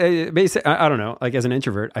 It's like a basic. I don't know. Like, as an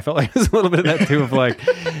introvert, I felt like there's a little bit of that too. Of like,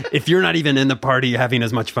 if you're not even in the party having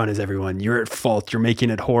as much fun as everyone, you're at fault. You're making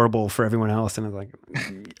it horrible for everyone else. And I was like,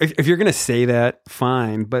 if you're gonna say that,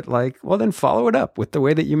 fine. But like, well, then follow it up with the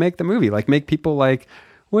way that you make the movie. Like, make people like,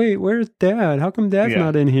 wait, where's Dad? How come Dad's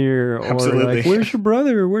not in here? Or Absolutely. like, where's your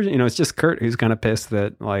brother? Where's it's just Kurt who's kind of pissed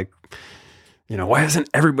that like, why isn't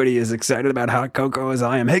everybody as excited about hot cocoa as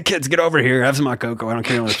I am? Hey kids, get over here, have some hot cocoa. I don't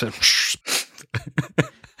care what it says.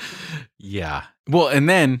 Yeah. Well, and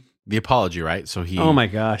then the apology, right? So he, Oh my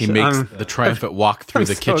gosh. he makes the triumphant walk through I'm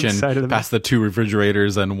the so excited kitchen, about past the 2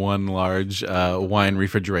 refrigerators and 1 large wine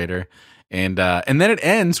refrigerator, and then it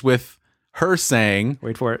ends with her saying,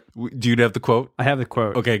 Wait for it. "Do you have the quote?" I have the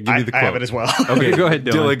quote. Okay, give me the I quote. have it as well. Okay, Go ahead,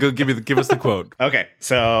 Dylan. Dylan. Go give us the quote. Okay,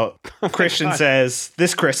 so Christian says,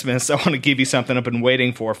 "This Christmas, I want to give you something I've been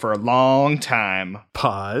waiting for a long time."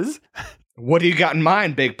 Pause. "What do you got in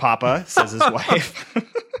mind, Big Papa?" says his wife.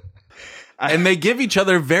 And they give each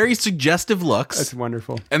other very suggestive looks. That's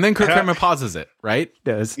wonderful. And then Kirk Cameron pauses it, right?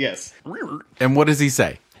 Does. Yes. And what does he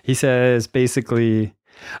say? He says basically,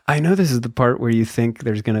 I know this is the part where you think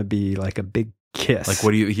there's going to be like a big kiss. Like,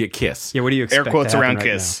 what do you kiss? Yeah, what do you expect? Air quotes to happen around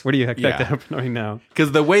right kiss. now? What do you expect to Yeah. happen right now?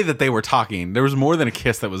 Because the way that they were talking, there was more than a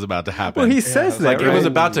kiss that was about to happen. Well, he says that. Like, it was right?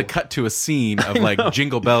 about to cut to a scene of like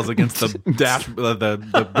jingle bells against the dash,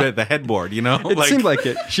 the headboard. It seemed like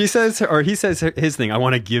it. She says, or he says his thing. I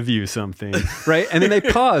want to give you something, right? And then they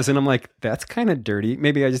pause, and I'm like, that's kind of dirty.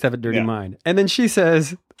 Maybe I just have a dirty mind. And then she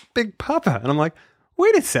says, "Big Papa," and I'm like,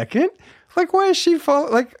 wait a second. Like, why is she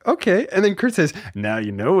like, okay. And then Kurt says, now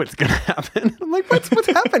you know what's going to happen. I'm like, what's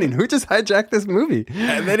happening? Who just hijacked this movie?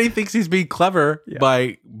 And then he thinks he's being clever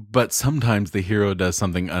but sometimes the hero does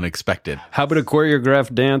something unexpected. How about a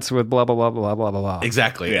choreographed dance with blah, blah, blah, blah, blah, blah, blah.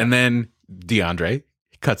 Exactly. Yeah. And then DeAndre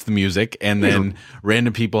cuts the music, and then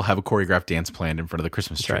random people have a choreographed dance planned in front of the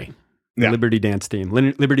Christmas tree. Right. The Liberty dance team,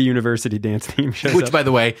 Liberty University dance team shows Which, up. by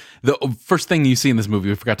the way, the first thing you see in this movie,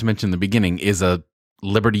 we forgot to mention in the beginning, is a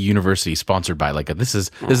Liberty University sponsored by this is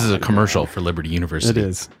a commercial for Liberty University. It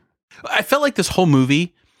is. I felt like this whole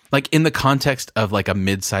movie, like in the context of like a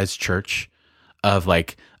mid-sized church, of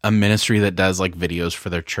like a ministry that does like videos for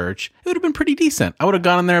their church, it would have been pretty decent. I would have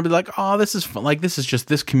gone in there and be like, oh, this is fun. Like, this is just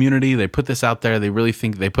this community. They put this out there. They really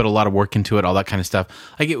think they put a lot of work into it, all that kind of stuff.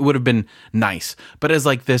 Like, it would have been nice. But as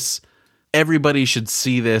like this, everybody should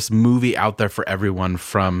see this movie out there for everyone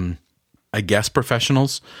from, I guess,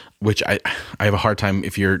 professionals, which I have a hard time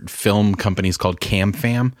if your film company's called Cam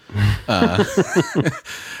Fam.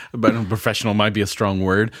 But professional might be a strong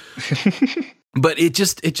word. But it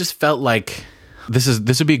just felt like this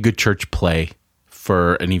would be a good church play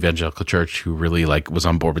for an evangelical church who really like was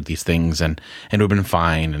on board with these things, and it would have been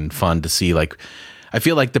fine and fun to see. Like, I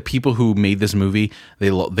feel like the people who made this movie,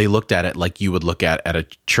 they looked at it like you would look at a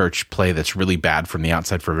church play that's really bad from the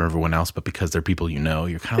outside for everyone else, but because they're people you're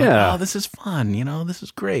kind of like, oh, this is fun, this is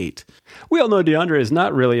great. We all know DeAndre is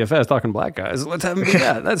not really a fast-talking black guy, so let's have him do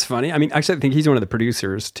that. That's funny. I mean, actually, I think he's one of the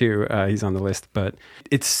producers, too. He's on the list, but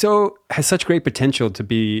has such great potential to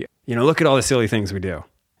be, look at all the silly things we do.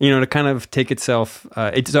 To kind of take itself, so I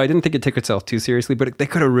didn't think it took itself too seriously, but they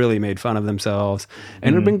could have really made fun of themselves,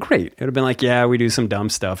 and it would have been great. It would have been like, yeah, we do some dumb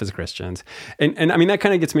stuff as Christians. And I mean, that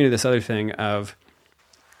kind of gets me to this other thing of,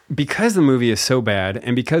 because the movie is so bad,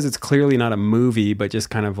 and because it's clearly not a movie, but just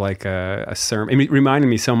kind of like a sermon. It reminded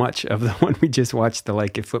me so much of the one we just watched, the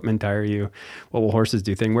like, if footmen tire you, what will horses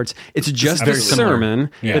do thing, where it's just a sermon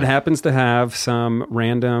that happens to have some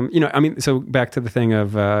random, so back to the thing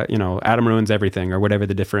of, Adam Ruins Everything, or whatever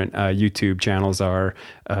the different YouTube channels are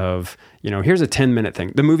of, here's a 10-minute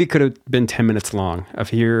thing. The movie could have been 10 minutes long of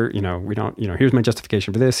here, we don't, here's my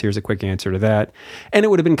justification for this. Here's a quick answer to that. And it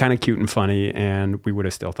would have been kind of cute and funny. And we would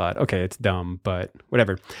have still thought, okay, it's dumb, but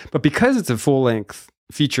whatever. But because it's a full-length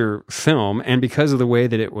feature film, and because of the way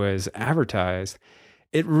that it was advertised,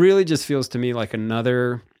 it really just feels to me like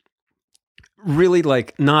another really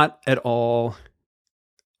like not at all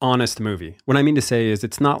honest movie. What I mean to say is,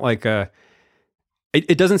 it's not like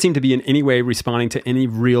it doesn't seem to be in any way responding to any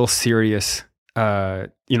real serious,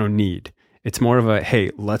 need. It's more of a, hey,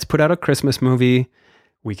 let's put out a Christmas movie.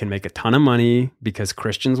 We can make a ton of money because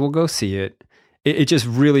Christians will go see it. It just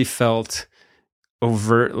really felt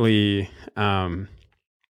overtly,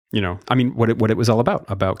 what it was all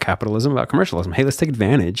about capitalism, about commercialism. Hey, let's take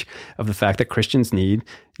advantage of the fact that Christians need,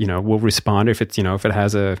 we'll respond if it's, if it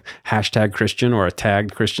has a hashtag Christian or a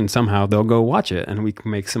tagged Christian somehow, they'll go watch it and we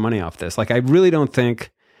can make some money off this. Like, I really don't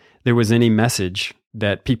think there was any message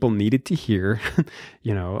that people needed to hear,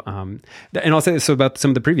 and I'll say this about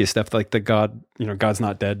some of the previous stuff, like the God's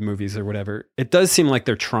Not Dead movies or whatever. It does seem like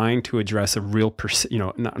they're trying to address a real,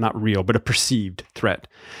 not real, but a perceived threat.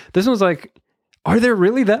 This one was like, are there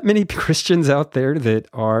really that many Christians out there that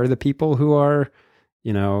are the people who are,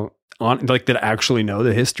 that actually know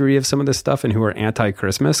the history of some of this stuff and who are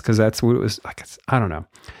anti-Christmas? Because that's what it was like. I don't know.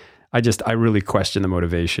 I really question the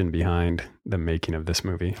motivation behind the making of this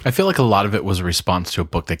movie. I feel like a lot of it was a response to a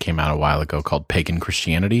book that came out a while ago called Pagan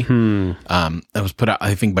Christianity. That was put out,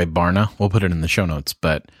 I think, by Barna. We'll put it in the show notes.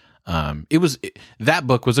 But that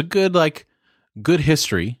book was a good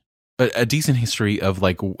history, a decent history of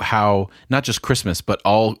like how not just Christmas, but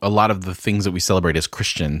a lot of the things that we celebrate as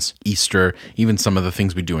Christians, Easter, even some of the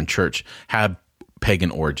things we do in church have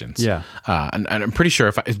pagan origins. Yeah. And I'm pretty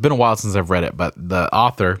sure it's been a while since I've read it, but the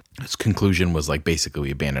author's conclusion was like basically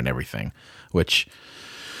we abandon everything, which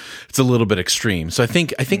it's a little bit extreme. So I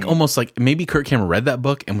think almost like maybe Kirk Cameron read that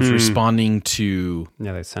book and was responding to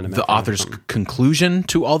the author's conclusion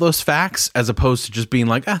to all those facts, as opposed to just being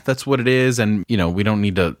like, that's what it is. And, we don't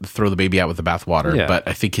need to throw the baby out with the bathwater. Yeah. But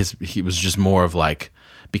I think he was just more of like,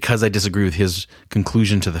 because I disagree with his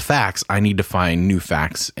conclusion to the facts, I need to find new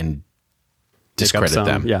facts and discredit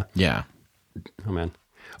them. Yeah. Yeah. Oh, man.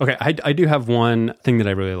 Okay. I do have one thing that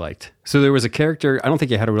I really liked. So there was a character, I don't think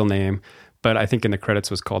he had a real name, but I think in the credits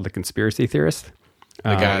was called the conspiracy theorist.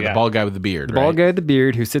 The bald guy with the beard. The bald guy with the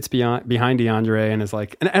beard who sits behind DeAndre and is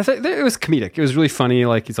like, and I thought it was comedic. It was really funny.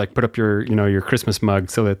 Like, he's like, put up your Christmas mug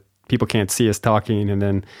so that people can't see us talking, and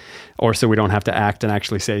then, or so we don't have to act and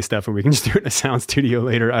actually say stuff, and we can just do it in a sound studio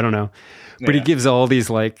later. I don't know. But he gives all these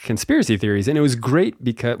like conspiracy theories, and it was great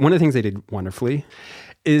because one of the things they did wonderfully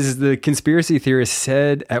is the conspiracy theorist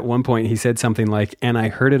said at one point, he said something like, and I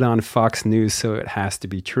heard it on Fox News, so it has to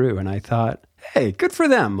be true. And I thought, hey, good for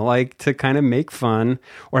them. Like, to kind of make fun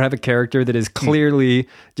or have a character that is clearly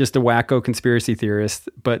just a wacko conspiracy theorist,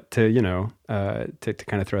 but to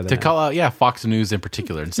kind of throw that to call out, Fox News in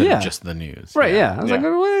particular instead of just the news. Right. Yeah. I was like,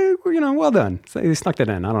 well done. So they snuck that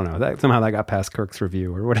in. I don't know. Somehow that got past Kirk's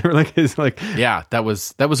review or whatever. Like, it's like, yeah, that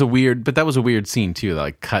was a weird scene too. That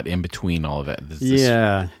like cut in between all of it.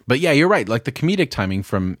 But yeah, you're right. Like the comedic timing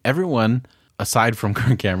from everyone aside from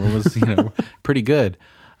Kirk Cameron was, pretty good.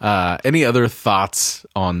 Any other thoughts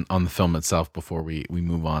on the film itself before we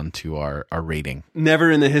move on to our rating?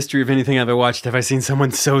 Never in the history of anything I've ever watched have I seen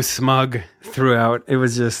someone so smug throughout. It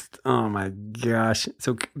was just, oh my gosh.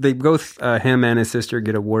 So they both, him and his sister,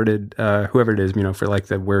 get awarded, whoever it is, for like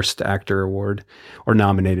the worst actor award, or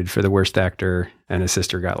nominated for the worst actor, and his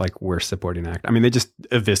sister got like worst supporting actor. I mean, they just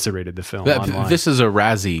eviscerated the film online. This is a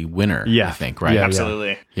Razzie winner, I think, right? Yeah,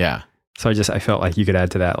 absolutely. Yeah. So I felt like you could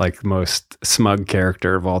add to that, like, most smug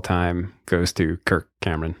character of all time goes to Kirk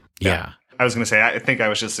Cameron. Yeah. I was going to say, I think I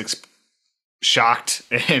was just shocked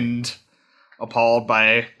and appalled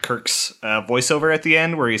by Kirk's voiceover at the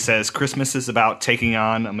end, where he says Christmas is about taking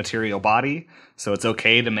on a material body, so it's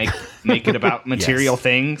okay to make it about material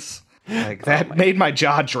things. Like, that made my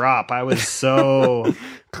jaw drop. I was so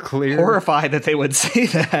horrified that they would say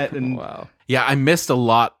that. And wow. Yeah, I missed a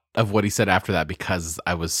lot of what he said after that because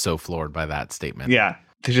I was so floored by that statement. Yeah,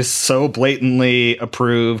 they just so blatantly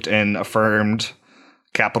approved and affirmed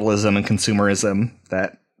capitalism and consumerism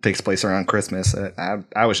that takes place around Christmas.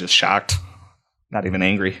 I was just shocked, not even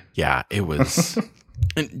angry. Yeah, it was.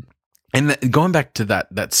 And going back to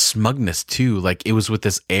that smugness too, like, it was with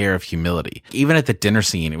this air of humility. Even at the dinner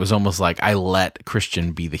scene, it was almost like, I let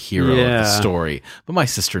Christian be the hero of the story, but my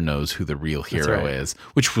sister knows who the real hero is,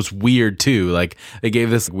 which was weird too. Like, they gave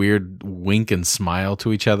this weird wink and smile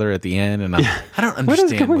to each other at the end, and I don't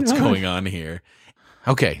understand what's going on here.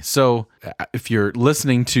 Okay, so if you're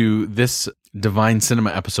listening to this Divine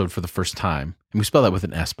SINema episode for the first time, and we spell that with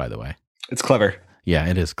an S, by the way. It's clever. Yeah,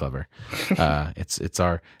 it is clever. It's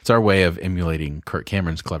our way of emulating Kirk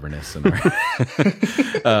Cameron's cleverness.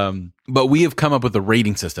 But we have come up with a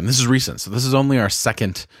rating system. This is recent, so this is only our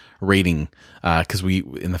second rating, because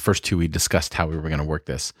in the first two we discussed how we were going to work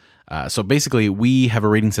this. So basically, we have a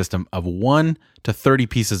rating system of 1 to 30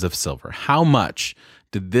 pieces of silver. How much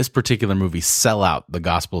did this particular movie sell out the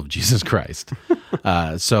gospel of Jesus Christ?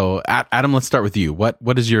 So Adam, let's start with you. What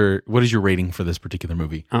is your rating for this particular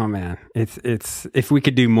movie? Oh man, it's if we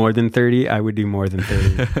could do more than 30, I would do more than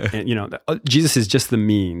 30. And Jesus is just the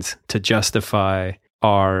means to justify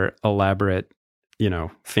our elaborate,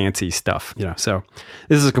 fancy stuff. So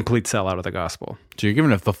this is a complete sellout of the gospel. So you're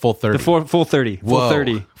giving it the full 30. Full 30. Full Whoa,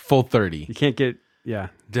 30. Full 30. You can't get,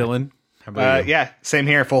 Dylan, how about you? Yeah, same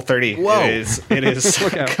here. Full 30. Whoa. It is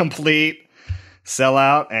a complete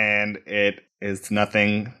sellout, and it is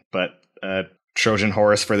nothing but a Trojan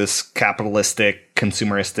horse for this capitalistic,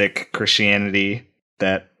 consumeristic Christianity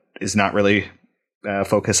that is not really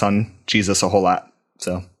focused on Jesus a whole lot.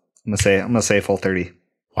 So I'm gonna say full 30.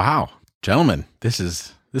 Wow, gentlemen, this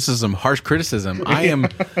is some harsh criticism.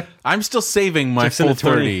 I'm still saving my full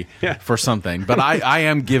 30 for something, but I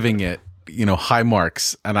am giving it high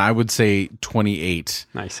marks, and I would say 28.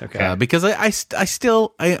 Nice. Okay. Because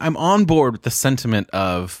I'm on board with the sentiment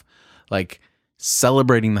of like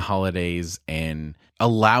celebrating the holidays and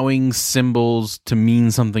allowing symbols to mean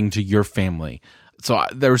something to your family. So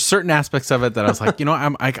there were certain aspects of it that I was like,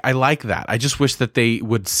 I like that. I just wish that they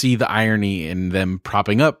would see the irony in them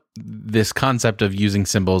propping up this concept of using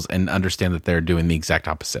symbols and understand that they're doing the exact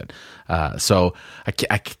opposite. So I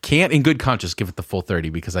can't in good conscience give it the full 30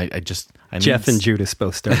 because I Jeff and Judas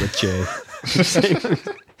both start with J.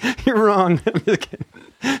 You're wrong. I'm just kidding.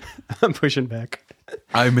 I'm pushing back.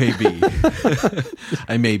 I may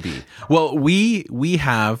be. Well, we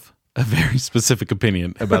have a very specific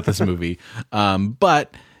opinion about this movie.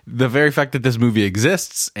 But the very fact that this movie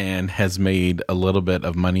exists and has made a little bit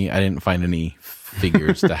of money, I didn't find any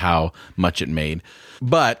figures to how much it made.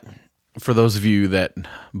 But for those of you that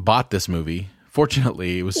bought this movie,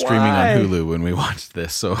 fortunately, it was streaming on Hulu when we watched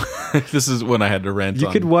this. So this is when I had to rant. You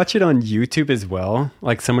could watch it on YouTube as well.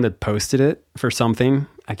 Like someone had posted it for something.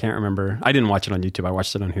 I can't remember. I didn't watch it on YouTube. I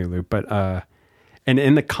watched it on Hulu. But and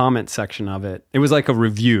in the comment section of it, it was like a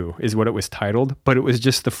review is what it was titled, but it was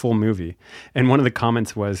just the full movie. And one of the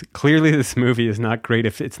comments was, clearly this movie is not great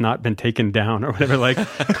if it's not been taken down or whatever. Like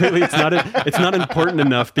clearly it's not important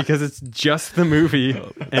enough because it's just the movie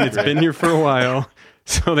and it's been here for a while.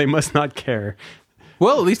 So they must not care.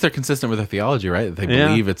 Well, at least they're consistent with their theology, right? They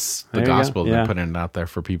believe it's the gospel. Yeah. They're putting it out there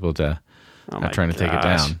for people to trying to take it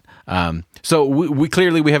down. So we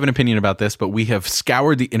clearly have an opinion about this, but we have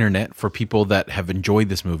scoured the internet for people that have enjoyed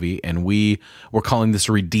this movie, and we're calling this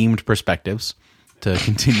redeemed perspectives to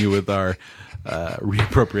continue with our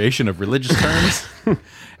reappropriation of religious terms.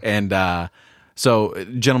 And so,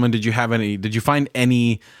 gentlemen, did you find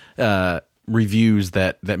any reviews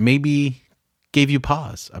that maybe gave you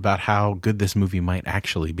pause about how good this movie might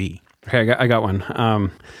actually be? Okay, I got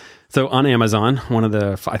one. So on Amazon,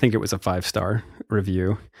 I think it was a 5-star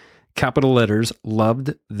review. Capital letters,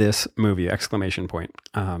 loved this movie, !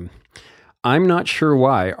 I'm not sure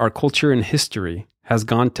why our culture and history has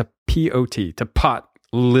gone to POT, to pot,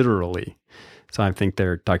 literally. So I think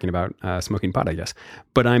they're talking about smoking pot, I guess.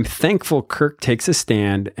 But I'm thankful Kirk takes a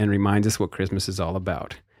stand and reminds us what Christmas is all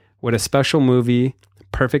about. What a special movie,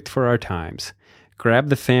 perfect for our times. Grab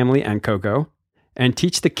the family and Coco and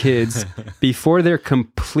teach the kids before they're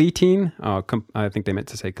completing, I think they meant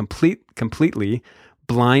to say completely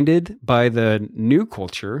blinded by the new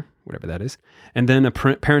culture, whatever that is. And then a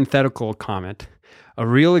parenthetical comment, a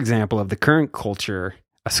real example of the current culture.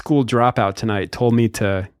 A school dropout tonight told me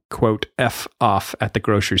to, quote, F off at the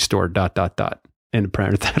grocery store, ... in a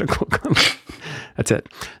parenthetical comment. That's it.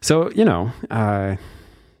 So,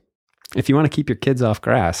 if you want to keep your kids off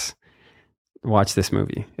grass, watch this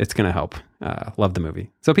movie. It's going to help. Love the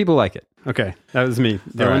movie. So people like it. Okay. That was me.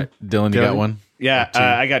 Dylan? All right. Dylan, you got one? Yeah,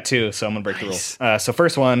 I got two, so I'm going to break the rules. So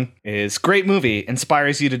first one is great movie,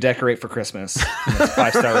 inspires you to decorate for Christmas. And that's a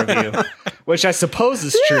 5-star review, which I suppose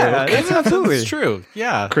is true. Yeah, It's true.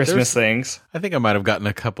 Yeah. Christmas things. I think I might have gotten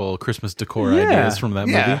a couple Christmas decor ideas from that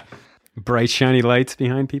movie. Bright, shiny lights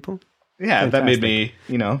behind people. Yeah, Fantastic. that made me,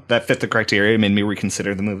 that fit the criteria. It made me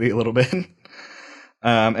reconsider the movie a little bit.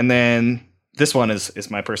 And then this one is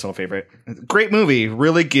my personal favorite. Great movie,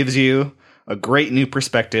 really gives you a great new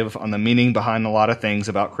perspective on the meaning behind a lot of things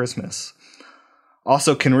about Christmas.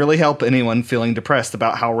 Also can really help anyone feeling depressed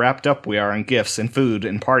about how wrapped up we are in gifts and food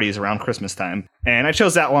and parties around Christmas time. And I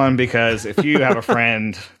chose that one because if you have a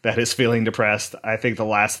friend that is feeling depressed, I think the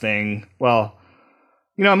last thing, it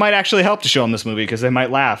might actually help to show them this movie because they might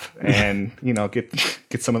laugh and,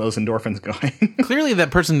 get some of those endorphins going. Clearly that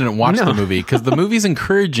person didn't watch the movie because the movie's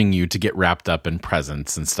encouraging you to get wrapped up in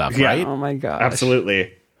presents and stuff, right? Oh my gosh.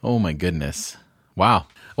 Absolutely. Oh my goodness. Wow.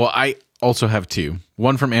 Well, I also have two.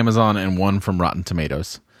 One from Amazon and one from Rotten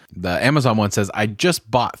Tomatoes. The Amazon one says, I just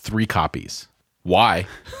bought 3 copies. Why?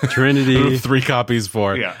 Trinity. 3 copies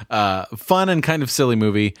for. Yeah. Fun and kind of silly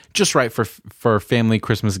movie. Just right for family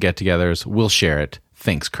Christmas get-togethers. We'll share it.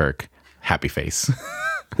 Thanks, Kirk. Happy face.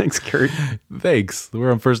 Thanks, Kirk. Thanks.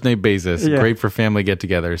 We're on first name basis. Yeah. Great for family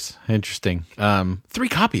get-togethers. Interesting. 3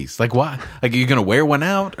 copies. Like what? Like, are you gonna wear one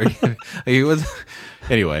out?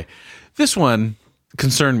 Anyway, this one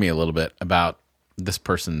concerned me a little bit about this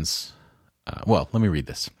person's. Well, let me read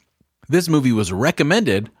this. This movie was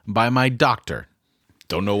recommended by my doctor.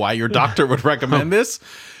 Don't know why your doctor would recommend this.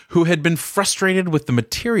 Who had been frustrated with the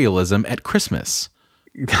materialism at Christmas.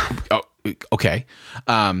 Oh, okay.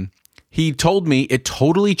 He told me it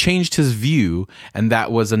totally changed his view, and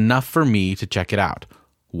that was enough for me to check it out.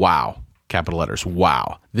 Wow. Capital letters.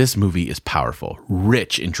 Wow. This movie is powerful,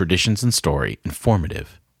 rich in traditions and story,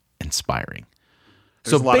 informative, inspiring.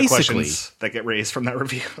 There's so a lot basically, of questions that get raised from that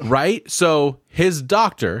review. Right? So his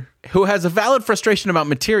doctor, who has a valid frustration about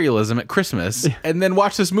materialism at Christmas, and then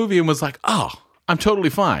watched this movie and was like, oh, I'm totally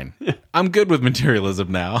fine. I'm good with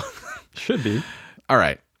materialism now. Should be. All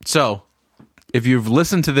right. So if you've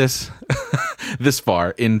listened to this this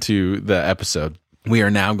far into the episode, we are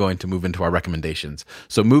now going to move into our recommendations.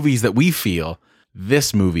 So movies that we feel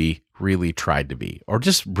this movie really tried to be, or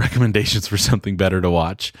just recommendations for something better to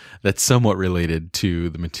watch that's somewhat related to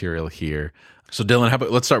the material here. So Dylan, how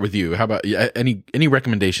about, let's start with you. How about any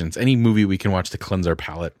recommendations, any movie we can watch to cleanse our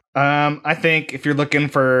palate? I think if you're looking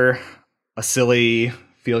for a silly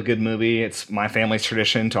feel-good movie, it's my family's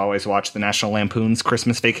tradition to always watch the National Lampoon's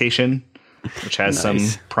Christmas Vacation, which has some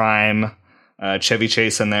prime Chevy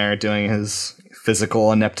Chase in there doing his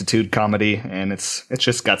physical ineptitude comedy, and it's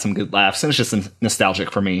just got some good laughs, and it's just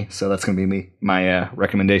nostalgic for me. So that's going to be my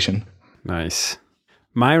recommendation. Nice.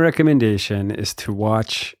 My recommendation is to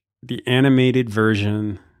watch the animated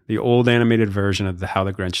version, the old animated version of How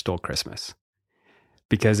the Grinch Stole Christmas,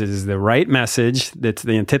 because it is the right message. That's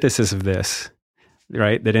the antithesis of this,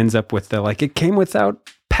 right? That ends up with the, like, it came without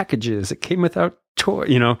packages, it came without toy,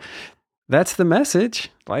 that's the message.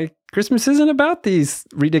 Like, Christmas isn't about these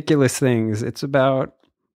ridiculous things. It's about,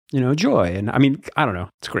 joy. And I mean, I don't know.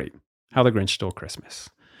 It's great. How the Grinch Stole Christmas.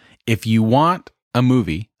 If you want a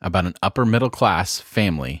movie about an upper middle class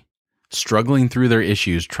family struggling through their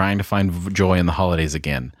issues, trying to find joy in the holidays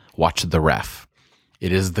again, watch The Ref.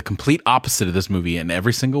 It is the complete opposite of this movie in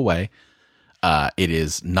every single way. It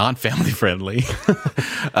is not family friendly.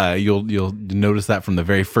 You'll notice that from the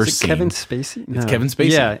very first scene. Kevin Spacey? No. It's Kevin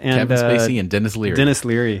Spacey. Yeah, and Kevin Spacey and Dennis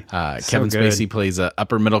Leary. Kevin Spacey plays a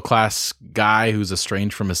upper middle class guy who's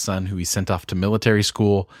estranged from his son, who he sent off to military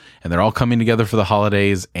school, and they're all coming together for the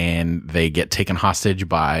holidays, and they get taken hostage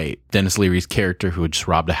by Dennis Leary's character, who had just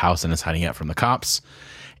robbed a house and is hiding out from the cops.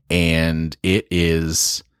 And it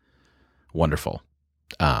is wonderful.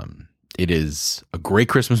 It is a great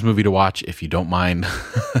Christmas movie to watch if you don't mind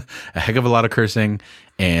a heck of a lot of cursing,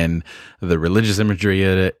 and the religious imagery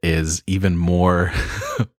in it is even more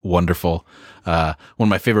wonderful. One of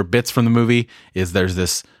my favorite bits from the movie is there's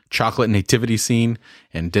this chocolate nativity scene,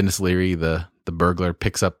 and Dennis Leary, the burglar,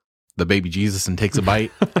 picks up the baby Jesus and takes a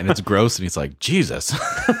bite, and it's gross, and he's like, Jesus.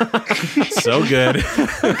 So good.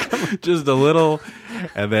 Just a little.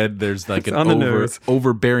 And then there's like an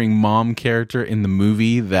overbearing mom character in the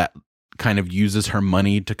movie that kind of uses her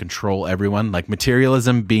money to control everyone, like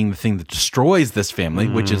materialism being the thing that destroys this family,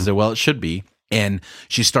 which is, well, it should be. And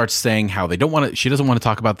she starts saying how she doesn't want to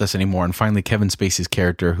talk about this anymore. And finally, Kevin Spacey's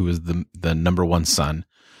character, who is the number one son,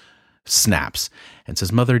 snaps and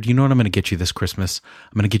says, Mother, do you know what I'm going to get you this Christmas?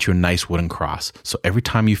 I'm going to get you a nice wooden cross. So every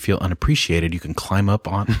time you feel unappreciated, you can climb up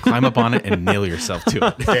on it and nail yourself to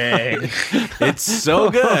it. Dang. It's so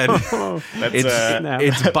good.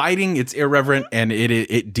 It's biting, it's irreverent, and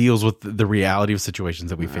it deals with the reality of situations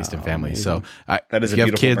that we faced in families. So that is if you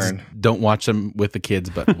have kids, burn. don't watch them with the kids,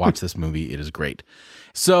 but watch this movie. It is great.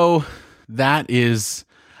 So I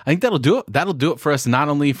think that'll do it. That'll do it for us, not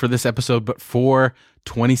only for this episode, but for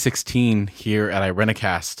 2016 here at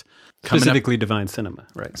Irenicast. Specifically Divine SINema,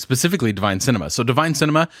 right? Specifically Divine SINema. So Divine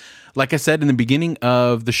SINema, like I said in the beginning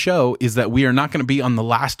of the show, is that we are not going to be on the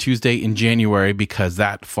last Tuesday in January because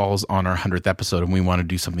that falls on our 100th episode, and we want to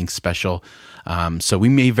do something special. So we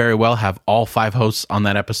may very well have all 5 hosts on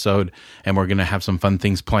that episode, and we're going to have some fun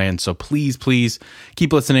things planned. So please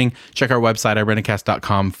keep listening. Check our website,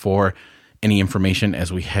 irenicast.com, for any information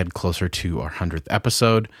as we head closer to our 100th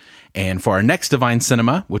episode. And for our next Divine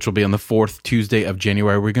SINema, which will be on the 4th Tuesday of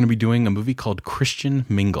January, we're going to be doing a movie called Christian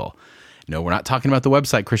Mingle. No, we're not talking about the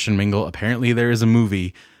website Christian Mingle. Apparently there is a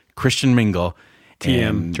movie, Christian Mingle.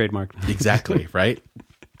 TM, trademark. Exactly, right?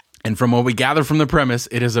 And from what we gather from the premise,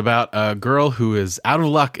 it is about a girl who is out of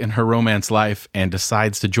luck in her romance life and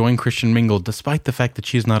decides to join Christian Mingle despite the fact that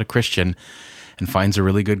she's not a Christian, and finds a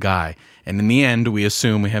really good guy. And in the end, we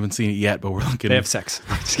assume, we haven't seen it yet, but we're looking. They have sex.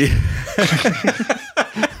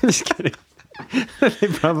 Just kidding. They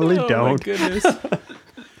probably Oh, don't. my goodness.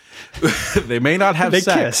 They may not have They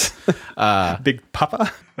sex. kiss. Big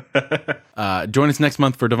Papa. Join us next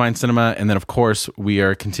month for Divine Cinema. And then, of course, we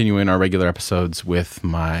are continuing our regular episodes with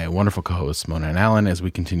my wonderful co-hosts, Mona and Alan, as we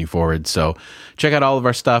continue forward. So check out all of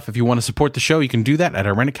our stuff. If you want to support the show, you can do that at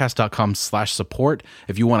irenicast.com/support.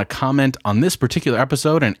 If you want to comment on this particular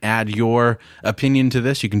episode and add your opinion to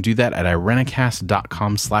this, you can do that at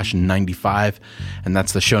irenicast.com/95. And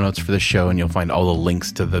that's the show notes for this show. And you'll find all the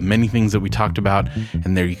links to the many things that we talked about.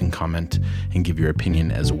 And there you can comment and give your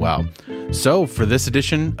opinion as well. So for this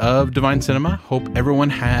edition of Divine Cinema, hope everyone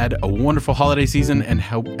had a wonderful holiday season and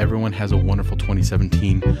hope everyone has a wonderful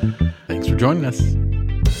 2017. Thanks for joining us.